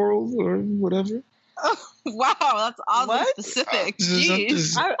exchange oral or whatever. Oh, wow, that's oddly specific.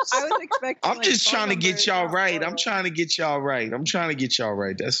 Jeez. I was expecting. I'm just trying to get y'all right. I'm trying to get y'all right.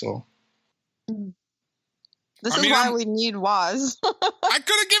 That's all. This is why we need Waz. I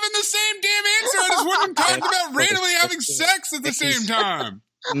could have given the same damn answer. I just wasn't talking about randomly having sex at the same time.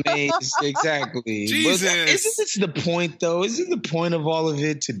 Exactly. Jesus. But isn't this the point, though? Isn't the point of all of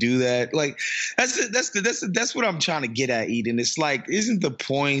it to do that? Like, that's what I'm trying to get at, Eden. It's like, isn't the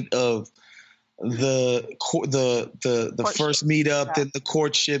point of the first meetup, then the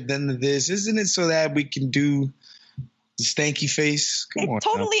courtship, then the this? Isn't it so that we can do the stanky face? Come on,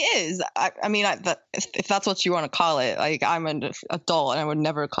 totally is. I mean, if that's what you want to call it, like, I'm an adult and I would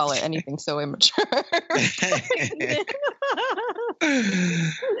never call it anything so immature.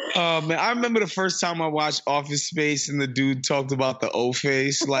 Oh man, I remember the first time I watched Office Space and the dude talked about the O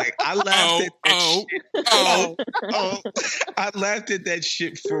face. Like, I laughed at that shit. I laughed at that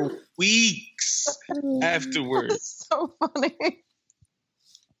shit for weeks afterwards. That's so funny.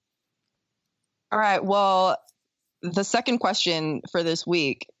 All right, well, the second question for this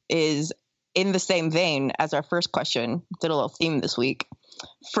week is in the same vein as our first question. Did a little theme this week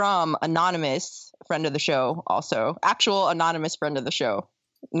from anonymous friend of the show, also actual anonymous friend of the show,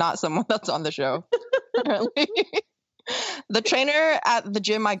 not someone that's on the show. The trainer at the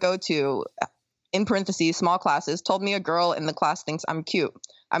gym I go to, in parentheses, small classes, told me a girl in the class thinks I'm cute.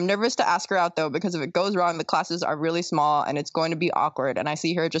 I'm nervous to ask her out though, because if it goes wrong, the classes are really small and it's going to be awkward, and I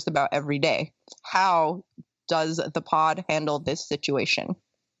see her just about every day. How does the pod handle this situation?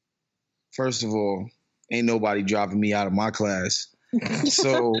 First of all, ain't nobody dropping me out of my class.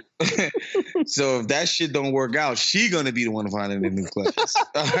 So if that shit don't work out, she gonna be the one finding a new class.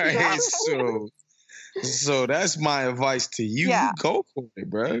 All right, so that's my advice to you. Yeah. Go for it,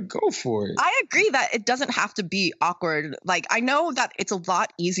 bro. Go for it. I agree that it doesn't have to be awkward. Like, I know that it's a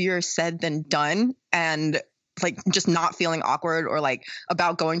lot easier said than done, and like just not feeling awkward or like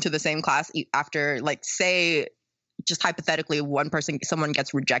about going to the same class after, like, say, just hypothetically, someone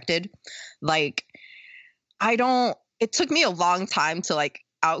gets rejected. Like, it took me a long time to like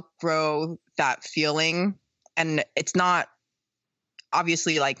outgrow that feeling, and it's not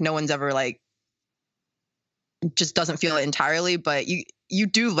obviously like no one's ever like just doesn't feel it entirely, but you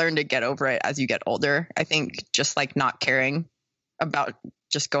do learn to get over it as you get older. I think just like not caring about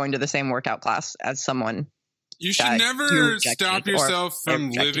just going to the same workout class as someone. You should never stop yourself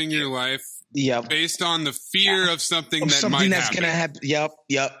from living your life based on the fear of something that might happen. Gonna happen. Yep,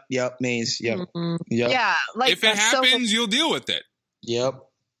 means yep. Mm-hmm. Yeah, like if it happens, you'll deal with it. Yep.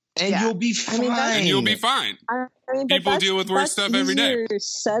 And you'll be fine. You'll be fine. People deal with worse stuff every day.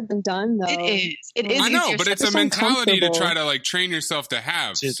 Said than done, though. It is. I know, but it's a mentality to try to like train yourself to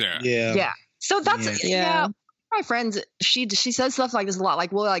have, Sarah. Yeah. So that's my friends, she says stuff like this a lot.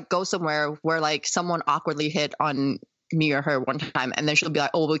 Like, we'll like go somewhere where like someone awkwardly hit on me or her one time, and then she'll be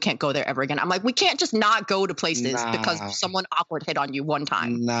like, oh, we can't go there ever again. I'm like, we can't just not go to places because someone awkward hit on you one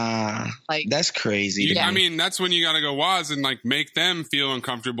time. Like, that's crazy. I mean, that's when you gotta go Waz and like make them feel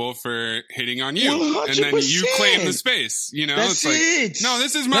uncomfortable for hitting on you. 100%. And then you claim the space, you know? That's it's like, no,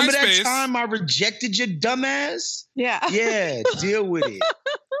 this is my Remember space. That time I rejected your dumbass? Yeah, deal with it.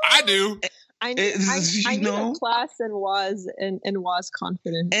 I do. I need a class and was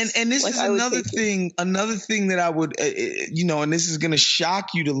confident. And this is another thing that I would, and this is going to shock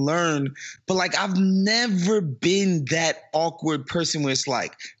you to learn, but like, I've never been that awkward person where it's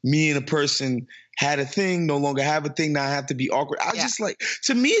like me and a person had a thing, no longer have a thing, now I have to be awkward. I just like,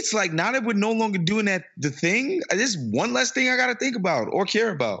 to me, it's like, now that we're no longer doing the thing, there's one less thing I got to think about or care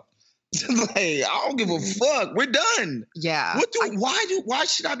about. Like, I don't give a fuck. We're done. Yeah. Why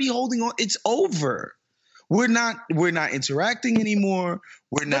should I be holding on? It's over. We're not interacting anymore.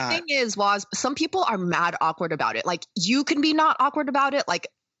 The thing is, Waz, some people are mad awkward about it. Like, you can be not awkward about it. Like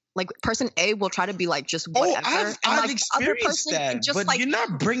person A will try to be like just whatever. I've experienced that, but like, you're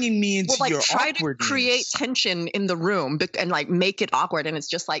not bringing me into your awkwardness. Try to create tension in the room and like make it awkward, and it's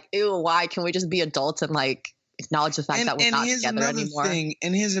just like, ew, why can we just be adults and like acknowledge the fact that we're not together anymore?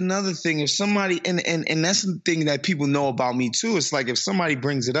 And here's another thing. If somebody, and that's the thing that people know about me too. It's like if somebody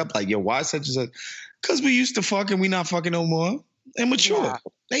brings it up, like, yo, why such and such? Because we used to fuck and we not fucking no more. Immature. Yeah.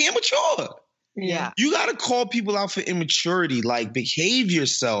 They immature. Yeah. You got to call people out for immaturity. Like, behave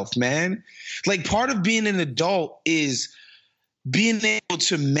yourself, man. Like, part of being an adult is being able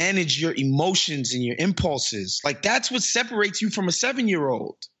to manage your emotions and your impulses. Like, that's what separates you from a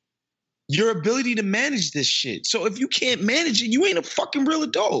 7-year-old. Your ability to manage this shit. So if you can't manage it, you ain't a fucking real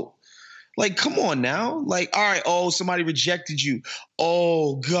adult. Like, come on now. Like, all right, oh, somebody rejected you.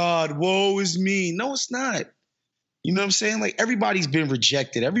 Oh, God, woe is me. No, it's not. You know what I'm saying? Like, everybody's been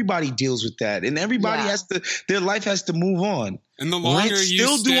rejected. Everybody deals with that. And everybody their life has to move on. And the longer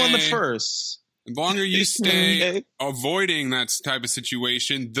still do on the first. The longer you stay avoiding that type of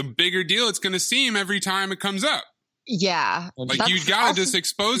situation, the bigger deal it's going to seem every time it comes up. Yeah. Like, you got to just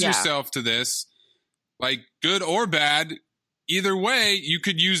expose yourself to this, like, good or bad. Either way, you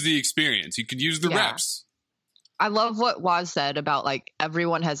could use the experience. You could use the reps. I love what Waz said about, like,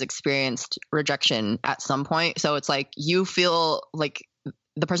 everyone has experienced rejection at some point. So it's like you feel like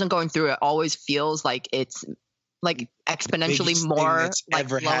the person going through it always feels like it's like exponentially more like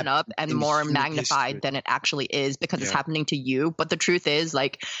blown up and more magnified than it actually is because it's happening to you. But the truth is,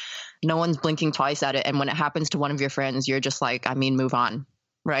 like, no one's blinking twice at it. And when it happens to one of your friends, you're just like, I mean, move on.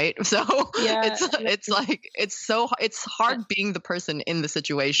 Right. So it's like it's hard being the person in the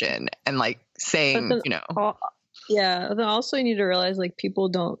situation and like saying, then, you know. Then also you need to realize, like, people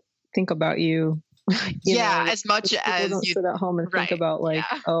don't think about you. you know, as much as don't you sit at home and think about, like,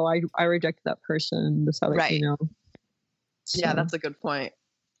 oh, I rejected that person. That's how they, you know. So. Yeah, that's a good point.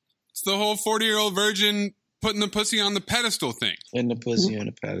 It's the whole 40-year-old virgin putting the pussy on the pedestal thing. Putting the pussy on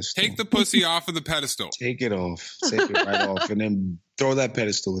the pedestal. Take the pussy off of the pedestal. Take it off. Take it right off. And then throw that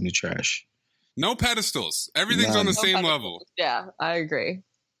pedestal in the trash. No pedestals. Everything's on the same level. Yeah, I agree.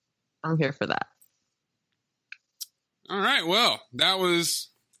 I'm here for that. All right. Well, that was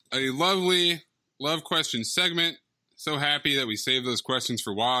a lovely love question segment. So happy that we saved those questions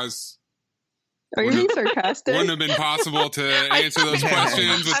for Waz. Are you being sarcastic? Wouldn't have been possible to answer those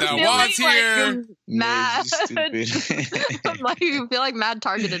questions without Waz here. Like mad. I'm like, you feel like mad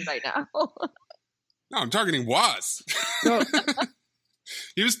targeted right now. No, I'm targeting Waz.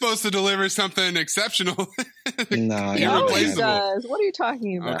 He was supposed to deliver something exceptional. No, he does. What are you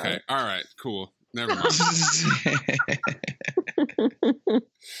talking about? Okay. All right. Cool. Never mind.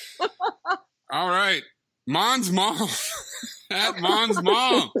 All right. Mon's mom. At Mon's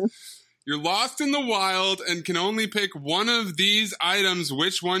mom. You're lost in the wild and can only pick one of these items.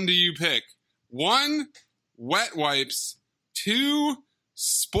 Which one do you pick? 1, wet wipes. 2,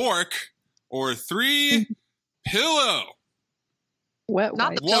 spork. Or 3, pillow. Wet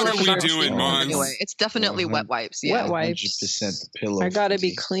wipes. What are we doing, Mons? Anyway, it's definitely wet wipes. Yeah. Wet wipes. 100% the pillow. I gotta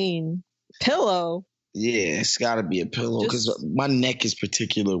be clean. Pillow. Yeah, it's gotta be a pillow because my neck is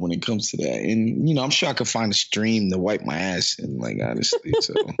particular when it comes to that. And, you know, I'm sure I could find a stream to wipe my ass in, like, honestly.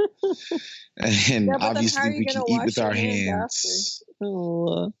 So, and obviously we can eat with our hands.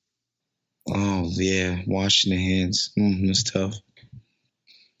 Oh, yeah. Washing the hands. That's tough.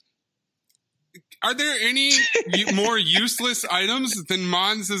 Are there any more useless items than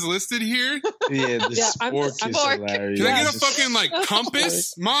Mons is listed here? Yeah, the spork is hilarious. Can I get a fucking, like,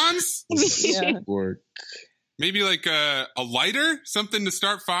 compass, Mons? Yeah. Maybe, like, a lighter? Something to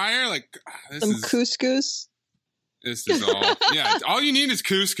start fire? Like, some couscous? This is all... Yeah, all you need is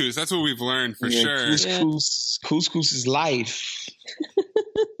couscous. That's what we've learned for sure. Couscous is life.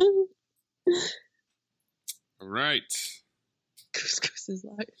 All right. Couscous is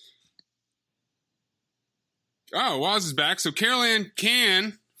life. Oh, Waz is back. So Carol Ann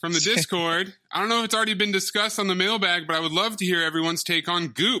Can from the Discord. I don't know if it's already been discussed on the mailbag, but I would love to hear everyone's take on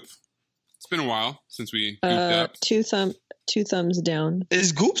Goop. It's been a while since we gooped up. Two thumbs down.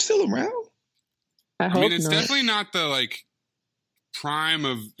 Is Goop still around? I hope mean, it's not. definitely not the, like, prime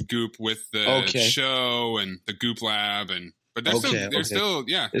of Goop with the show and the Goop Lab, but they're still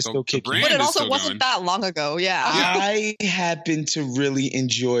kicking. But it also wasn't that long ago. Yeah. I happen to really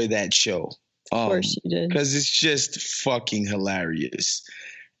enjoy that show. Of course you did. Because it's just fucking hilarious.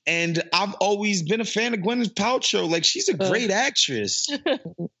 And I've always been a fan of Gwyneth Paltrow. Like, she's a great actress.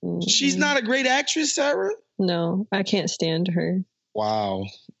 She's not a great actress, Sarah? No, I can't stand her. Wow.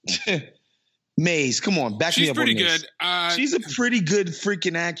 Maze, come on, back me up on this. She's pretty good. She's a pretty good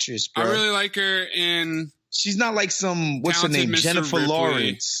freaking actress, bro. I really like her in... She's not like some, what's her name, Mr. Jennifer Ripley.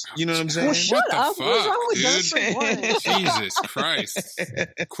 Lawrence. You know what I'm saying? Well, shut up. Fuck, what's wrong with Jennifer Lawrence? Jesus Christ.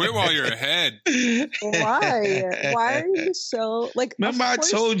 Quit while you're ahead. Why? Why are you so, like... Remember I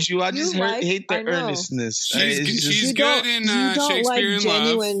told you, I just hate the earnestness. She's good in Shakespeare in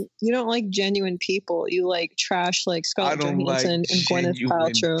Love. You don't like genuine people. You like trash like Scarlett Johansson and Gwyneth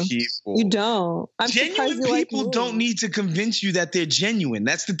Paltrow. You don't. Genuine people don't need to convince you that they're genuine.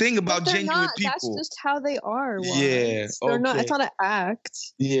 That's the thing about genuine people. That's just how they are. Wise. Yeah, They're not. okay. It's not an act.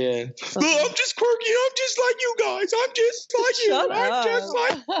 Yeah. No, I'm just quirky. I'm just like you guys. I'm just like you. Shut I'm up. just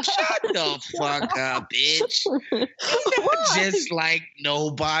like. Shut the fuck up, bitch. You're not just like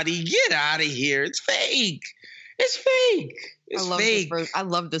nobody. Get out of here. It's fake. It's fake. It's fake. I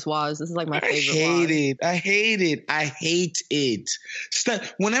love this Waz. This is like my favorite. I hate it.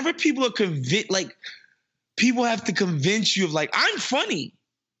 Whenever people are convinced, like, people have to convince you of, like, I'm funny,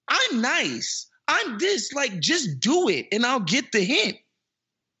 I'm nice, I'm this, like, just do it and I'll get the hint.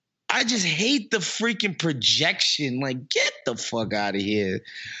 I just hate the freaking projection. Like, get the fuck out of here.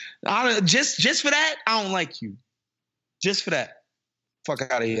 Just for that, I don't like you. Just for that.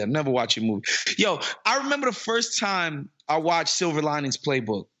 Fuck out of here. Never watch your movie. Yo, I remember the first time I watched Silver Linings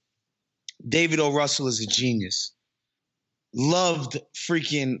Playbook. David O. Russell is a genius. Loved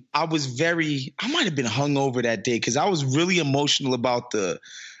freaking, I might have been hungover that day because I was really emotional about the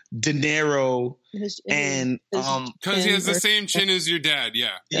De Niro and because he has the same chin as your dad.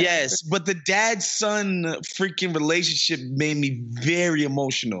 Yeah. Yes, but the dad-son freaking relationship made me very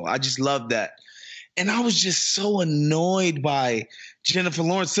emotional. I just loved that. And I was just so annoyed by Jennifer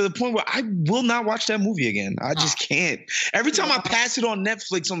Lawrence to the point where I will not watch that movie again. I just can't. Every time I pass it on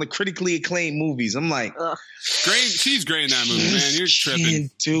Netflix on the critically acclaimed movies, I'm like, great. She's great in that movie, man. You're tripping.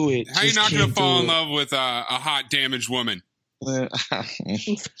 Can't do it. How are you not going to fall in love with a hot, damaged woman?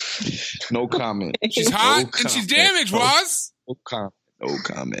 No comment. She's hot and she's damaged, Waz. No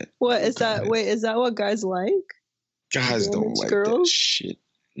comment. What is that? Wait, is that what guys like? Guys don't like that shit.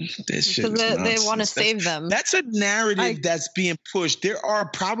 This shit they want to save them. That's a narrative that's being pushed. There are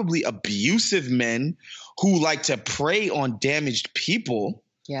probably abusive men who like to prey on damaged people.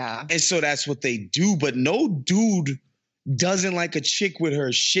 Yeah. And so that's what they do. But no dude doesn't like a chick with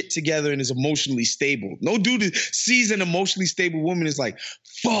her shit together and is emotionally stable. No dude sees an emotionally stable woman is like,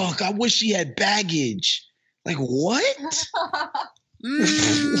 fuck, I wish she had baggage. Like, what?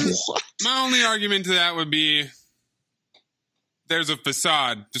 What? My only argument to that would be there's a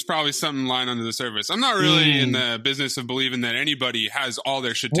facade. There's probably something lying under the surface. I'm not really in the business of believing that anybody has all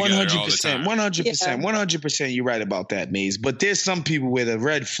their shit together all the time. 100%. You're right about that, Maze. But there's some people where the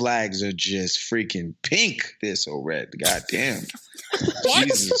red flags are just freaking pink. They're so red. God damn.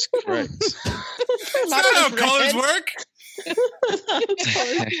 Jesus Christ. Is that how colors work?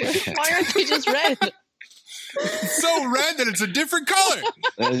 Why aren't they just red? It's so red that it's a different color.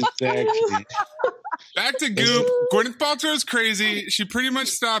 Exactly. Back to Goop. Gwyneth Paltrow's crazy. She pretty much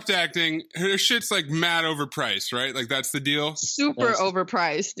stopped acting. Her shit's like mad overpriced, right? Like that's the deal. Super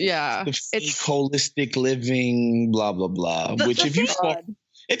overpriced. Yeah. It's holistic living, blah blah blah. Which if you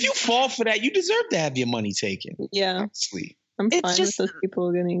fall for that, you deserve to have your money taken. Yeah. Honestly. I'm fine with those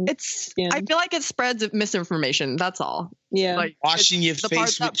people getting. I feel like it spreads misinformation. That's all. Yeah. Like washing your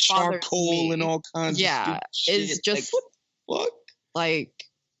face with charcoal and all kinds of stupid shit. It's just like, what the fuck? Like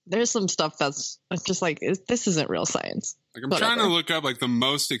there's some stuff that's just like this isn't real science. Like I'm trying to look up like the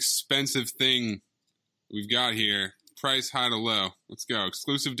most expensive thing we've got here. Price high to low. Let's go.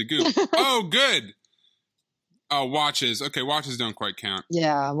 Exclusive to Goop. Oh, good. Oh, watches. Okay, watches don't quite count.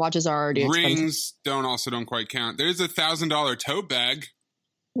 Yeah, watches are already Rings don't quite count. There's a $1,000 tote bag.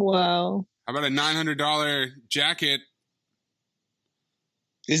 Wow. How about a $900 jacket?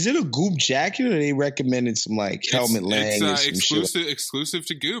 Is it a Goop jacket or they recommended some like Helmet Lang? It's exclusive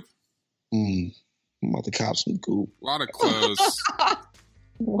to Goop. I'm about to cop some Goop. A lot of clothes.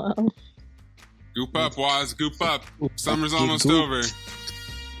 Wow. Goop up, Waz. Goop up. Summer's almost over.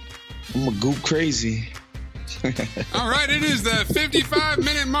 I'm a Goop crazy. All right, it is the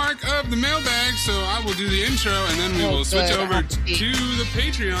 55-minute mark of the mailbag, so I will do the intro, and then we will switch over to the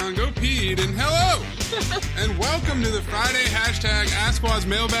Patreon. Go Pete, and hello, and welcome to the Friday #AskWaz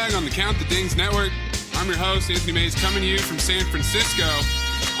mailbag on the Count the Dings Network. I'm your host, Anthony Mays, coming to you from San Francisco.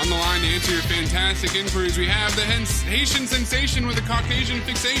 On the line to answer your fantastic inquiries, we have the Haitian sensation with a Caucasian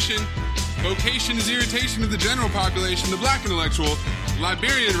fixation. Vocation is irritation of the general population, the black intellectual,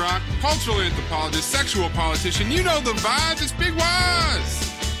 Liberian rock, cultural anthropologist, sexual politician. You know the vibes, it's Big Waz.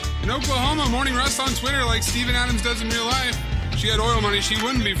 In Oklahoma, Morning Russ on Twitter like Steven Adams does in real life. She had oil money, she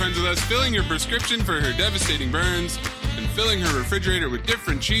wouldn't be friends with us, filling her prescription for her devastating burns and filling her refrigerator with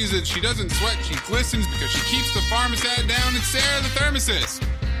different cheeses. She doesn't sweat, she glistens because she keeps the pharmacist down. It's Sarah the Thermocist.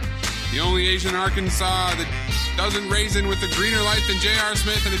 The only Asian in Arkansas that doesn't raisin with a greener light than J.R.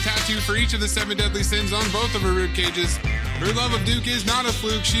 Smith and a tattoo for each of the 7 deadly sins on both of her rib cages. Her love of Duke is not a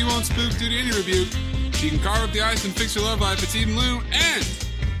fluke. She won't spook due to any rebuke. She can carve up the ice and fix your love life. It's Eden Lou. And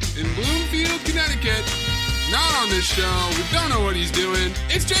in Bloomfield, Connecticut, not on this show, we don't know what he's doing.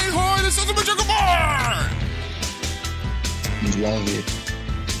 It's Jane Hoy, the Southern Machuca Bar! Love it.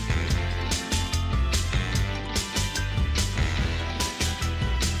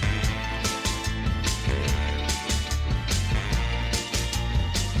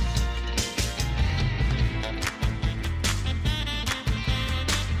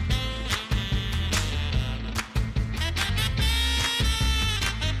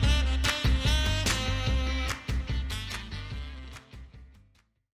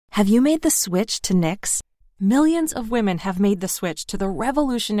 Have you made the switch to Knix? Millions of women have made the switch to the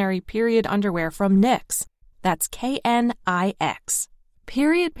revolutionary period underwear from Knix. That's Knix.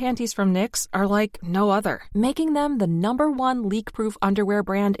 Period panties from Knix are like no other, making them the #1 leak-proof underwear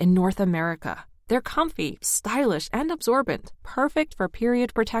brand in North America. They're comfy, stylish, and absorbent, perfect for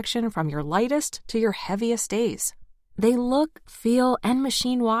period protection from your lightest to your heaviest days. They look, feel, and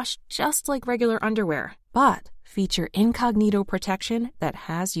machine wash just like regular underwear, but feature incognito protection that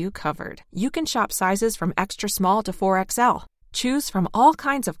has you covered. You can shop sizes from extra small to 4XL. Choose from all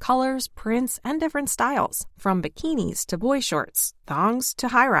kinds of colors, prints, and different styles, from bikinis to boy shorts, thongs to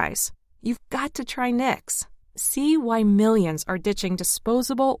high-rise. You've got to try Knix. See why millions are ditching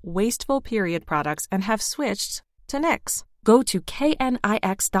disposable, wasteful period products and have switched to Knix. Go to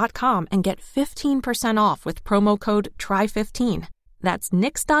knix.com and get 15% off with promo code TRY15. That's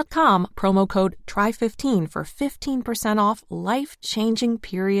knix.com, promo code TRY15 for 15% off life-changing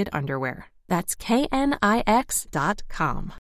period underwear. That's knix.com.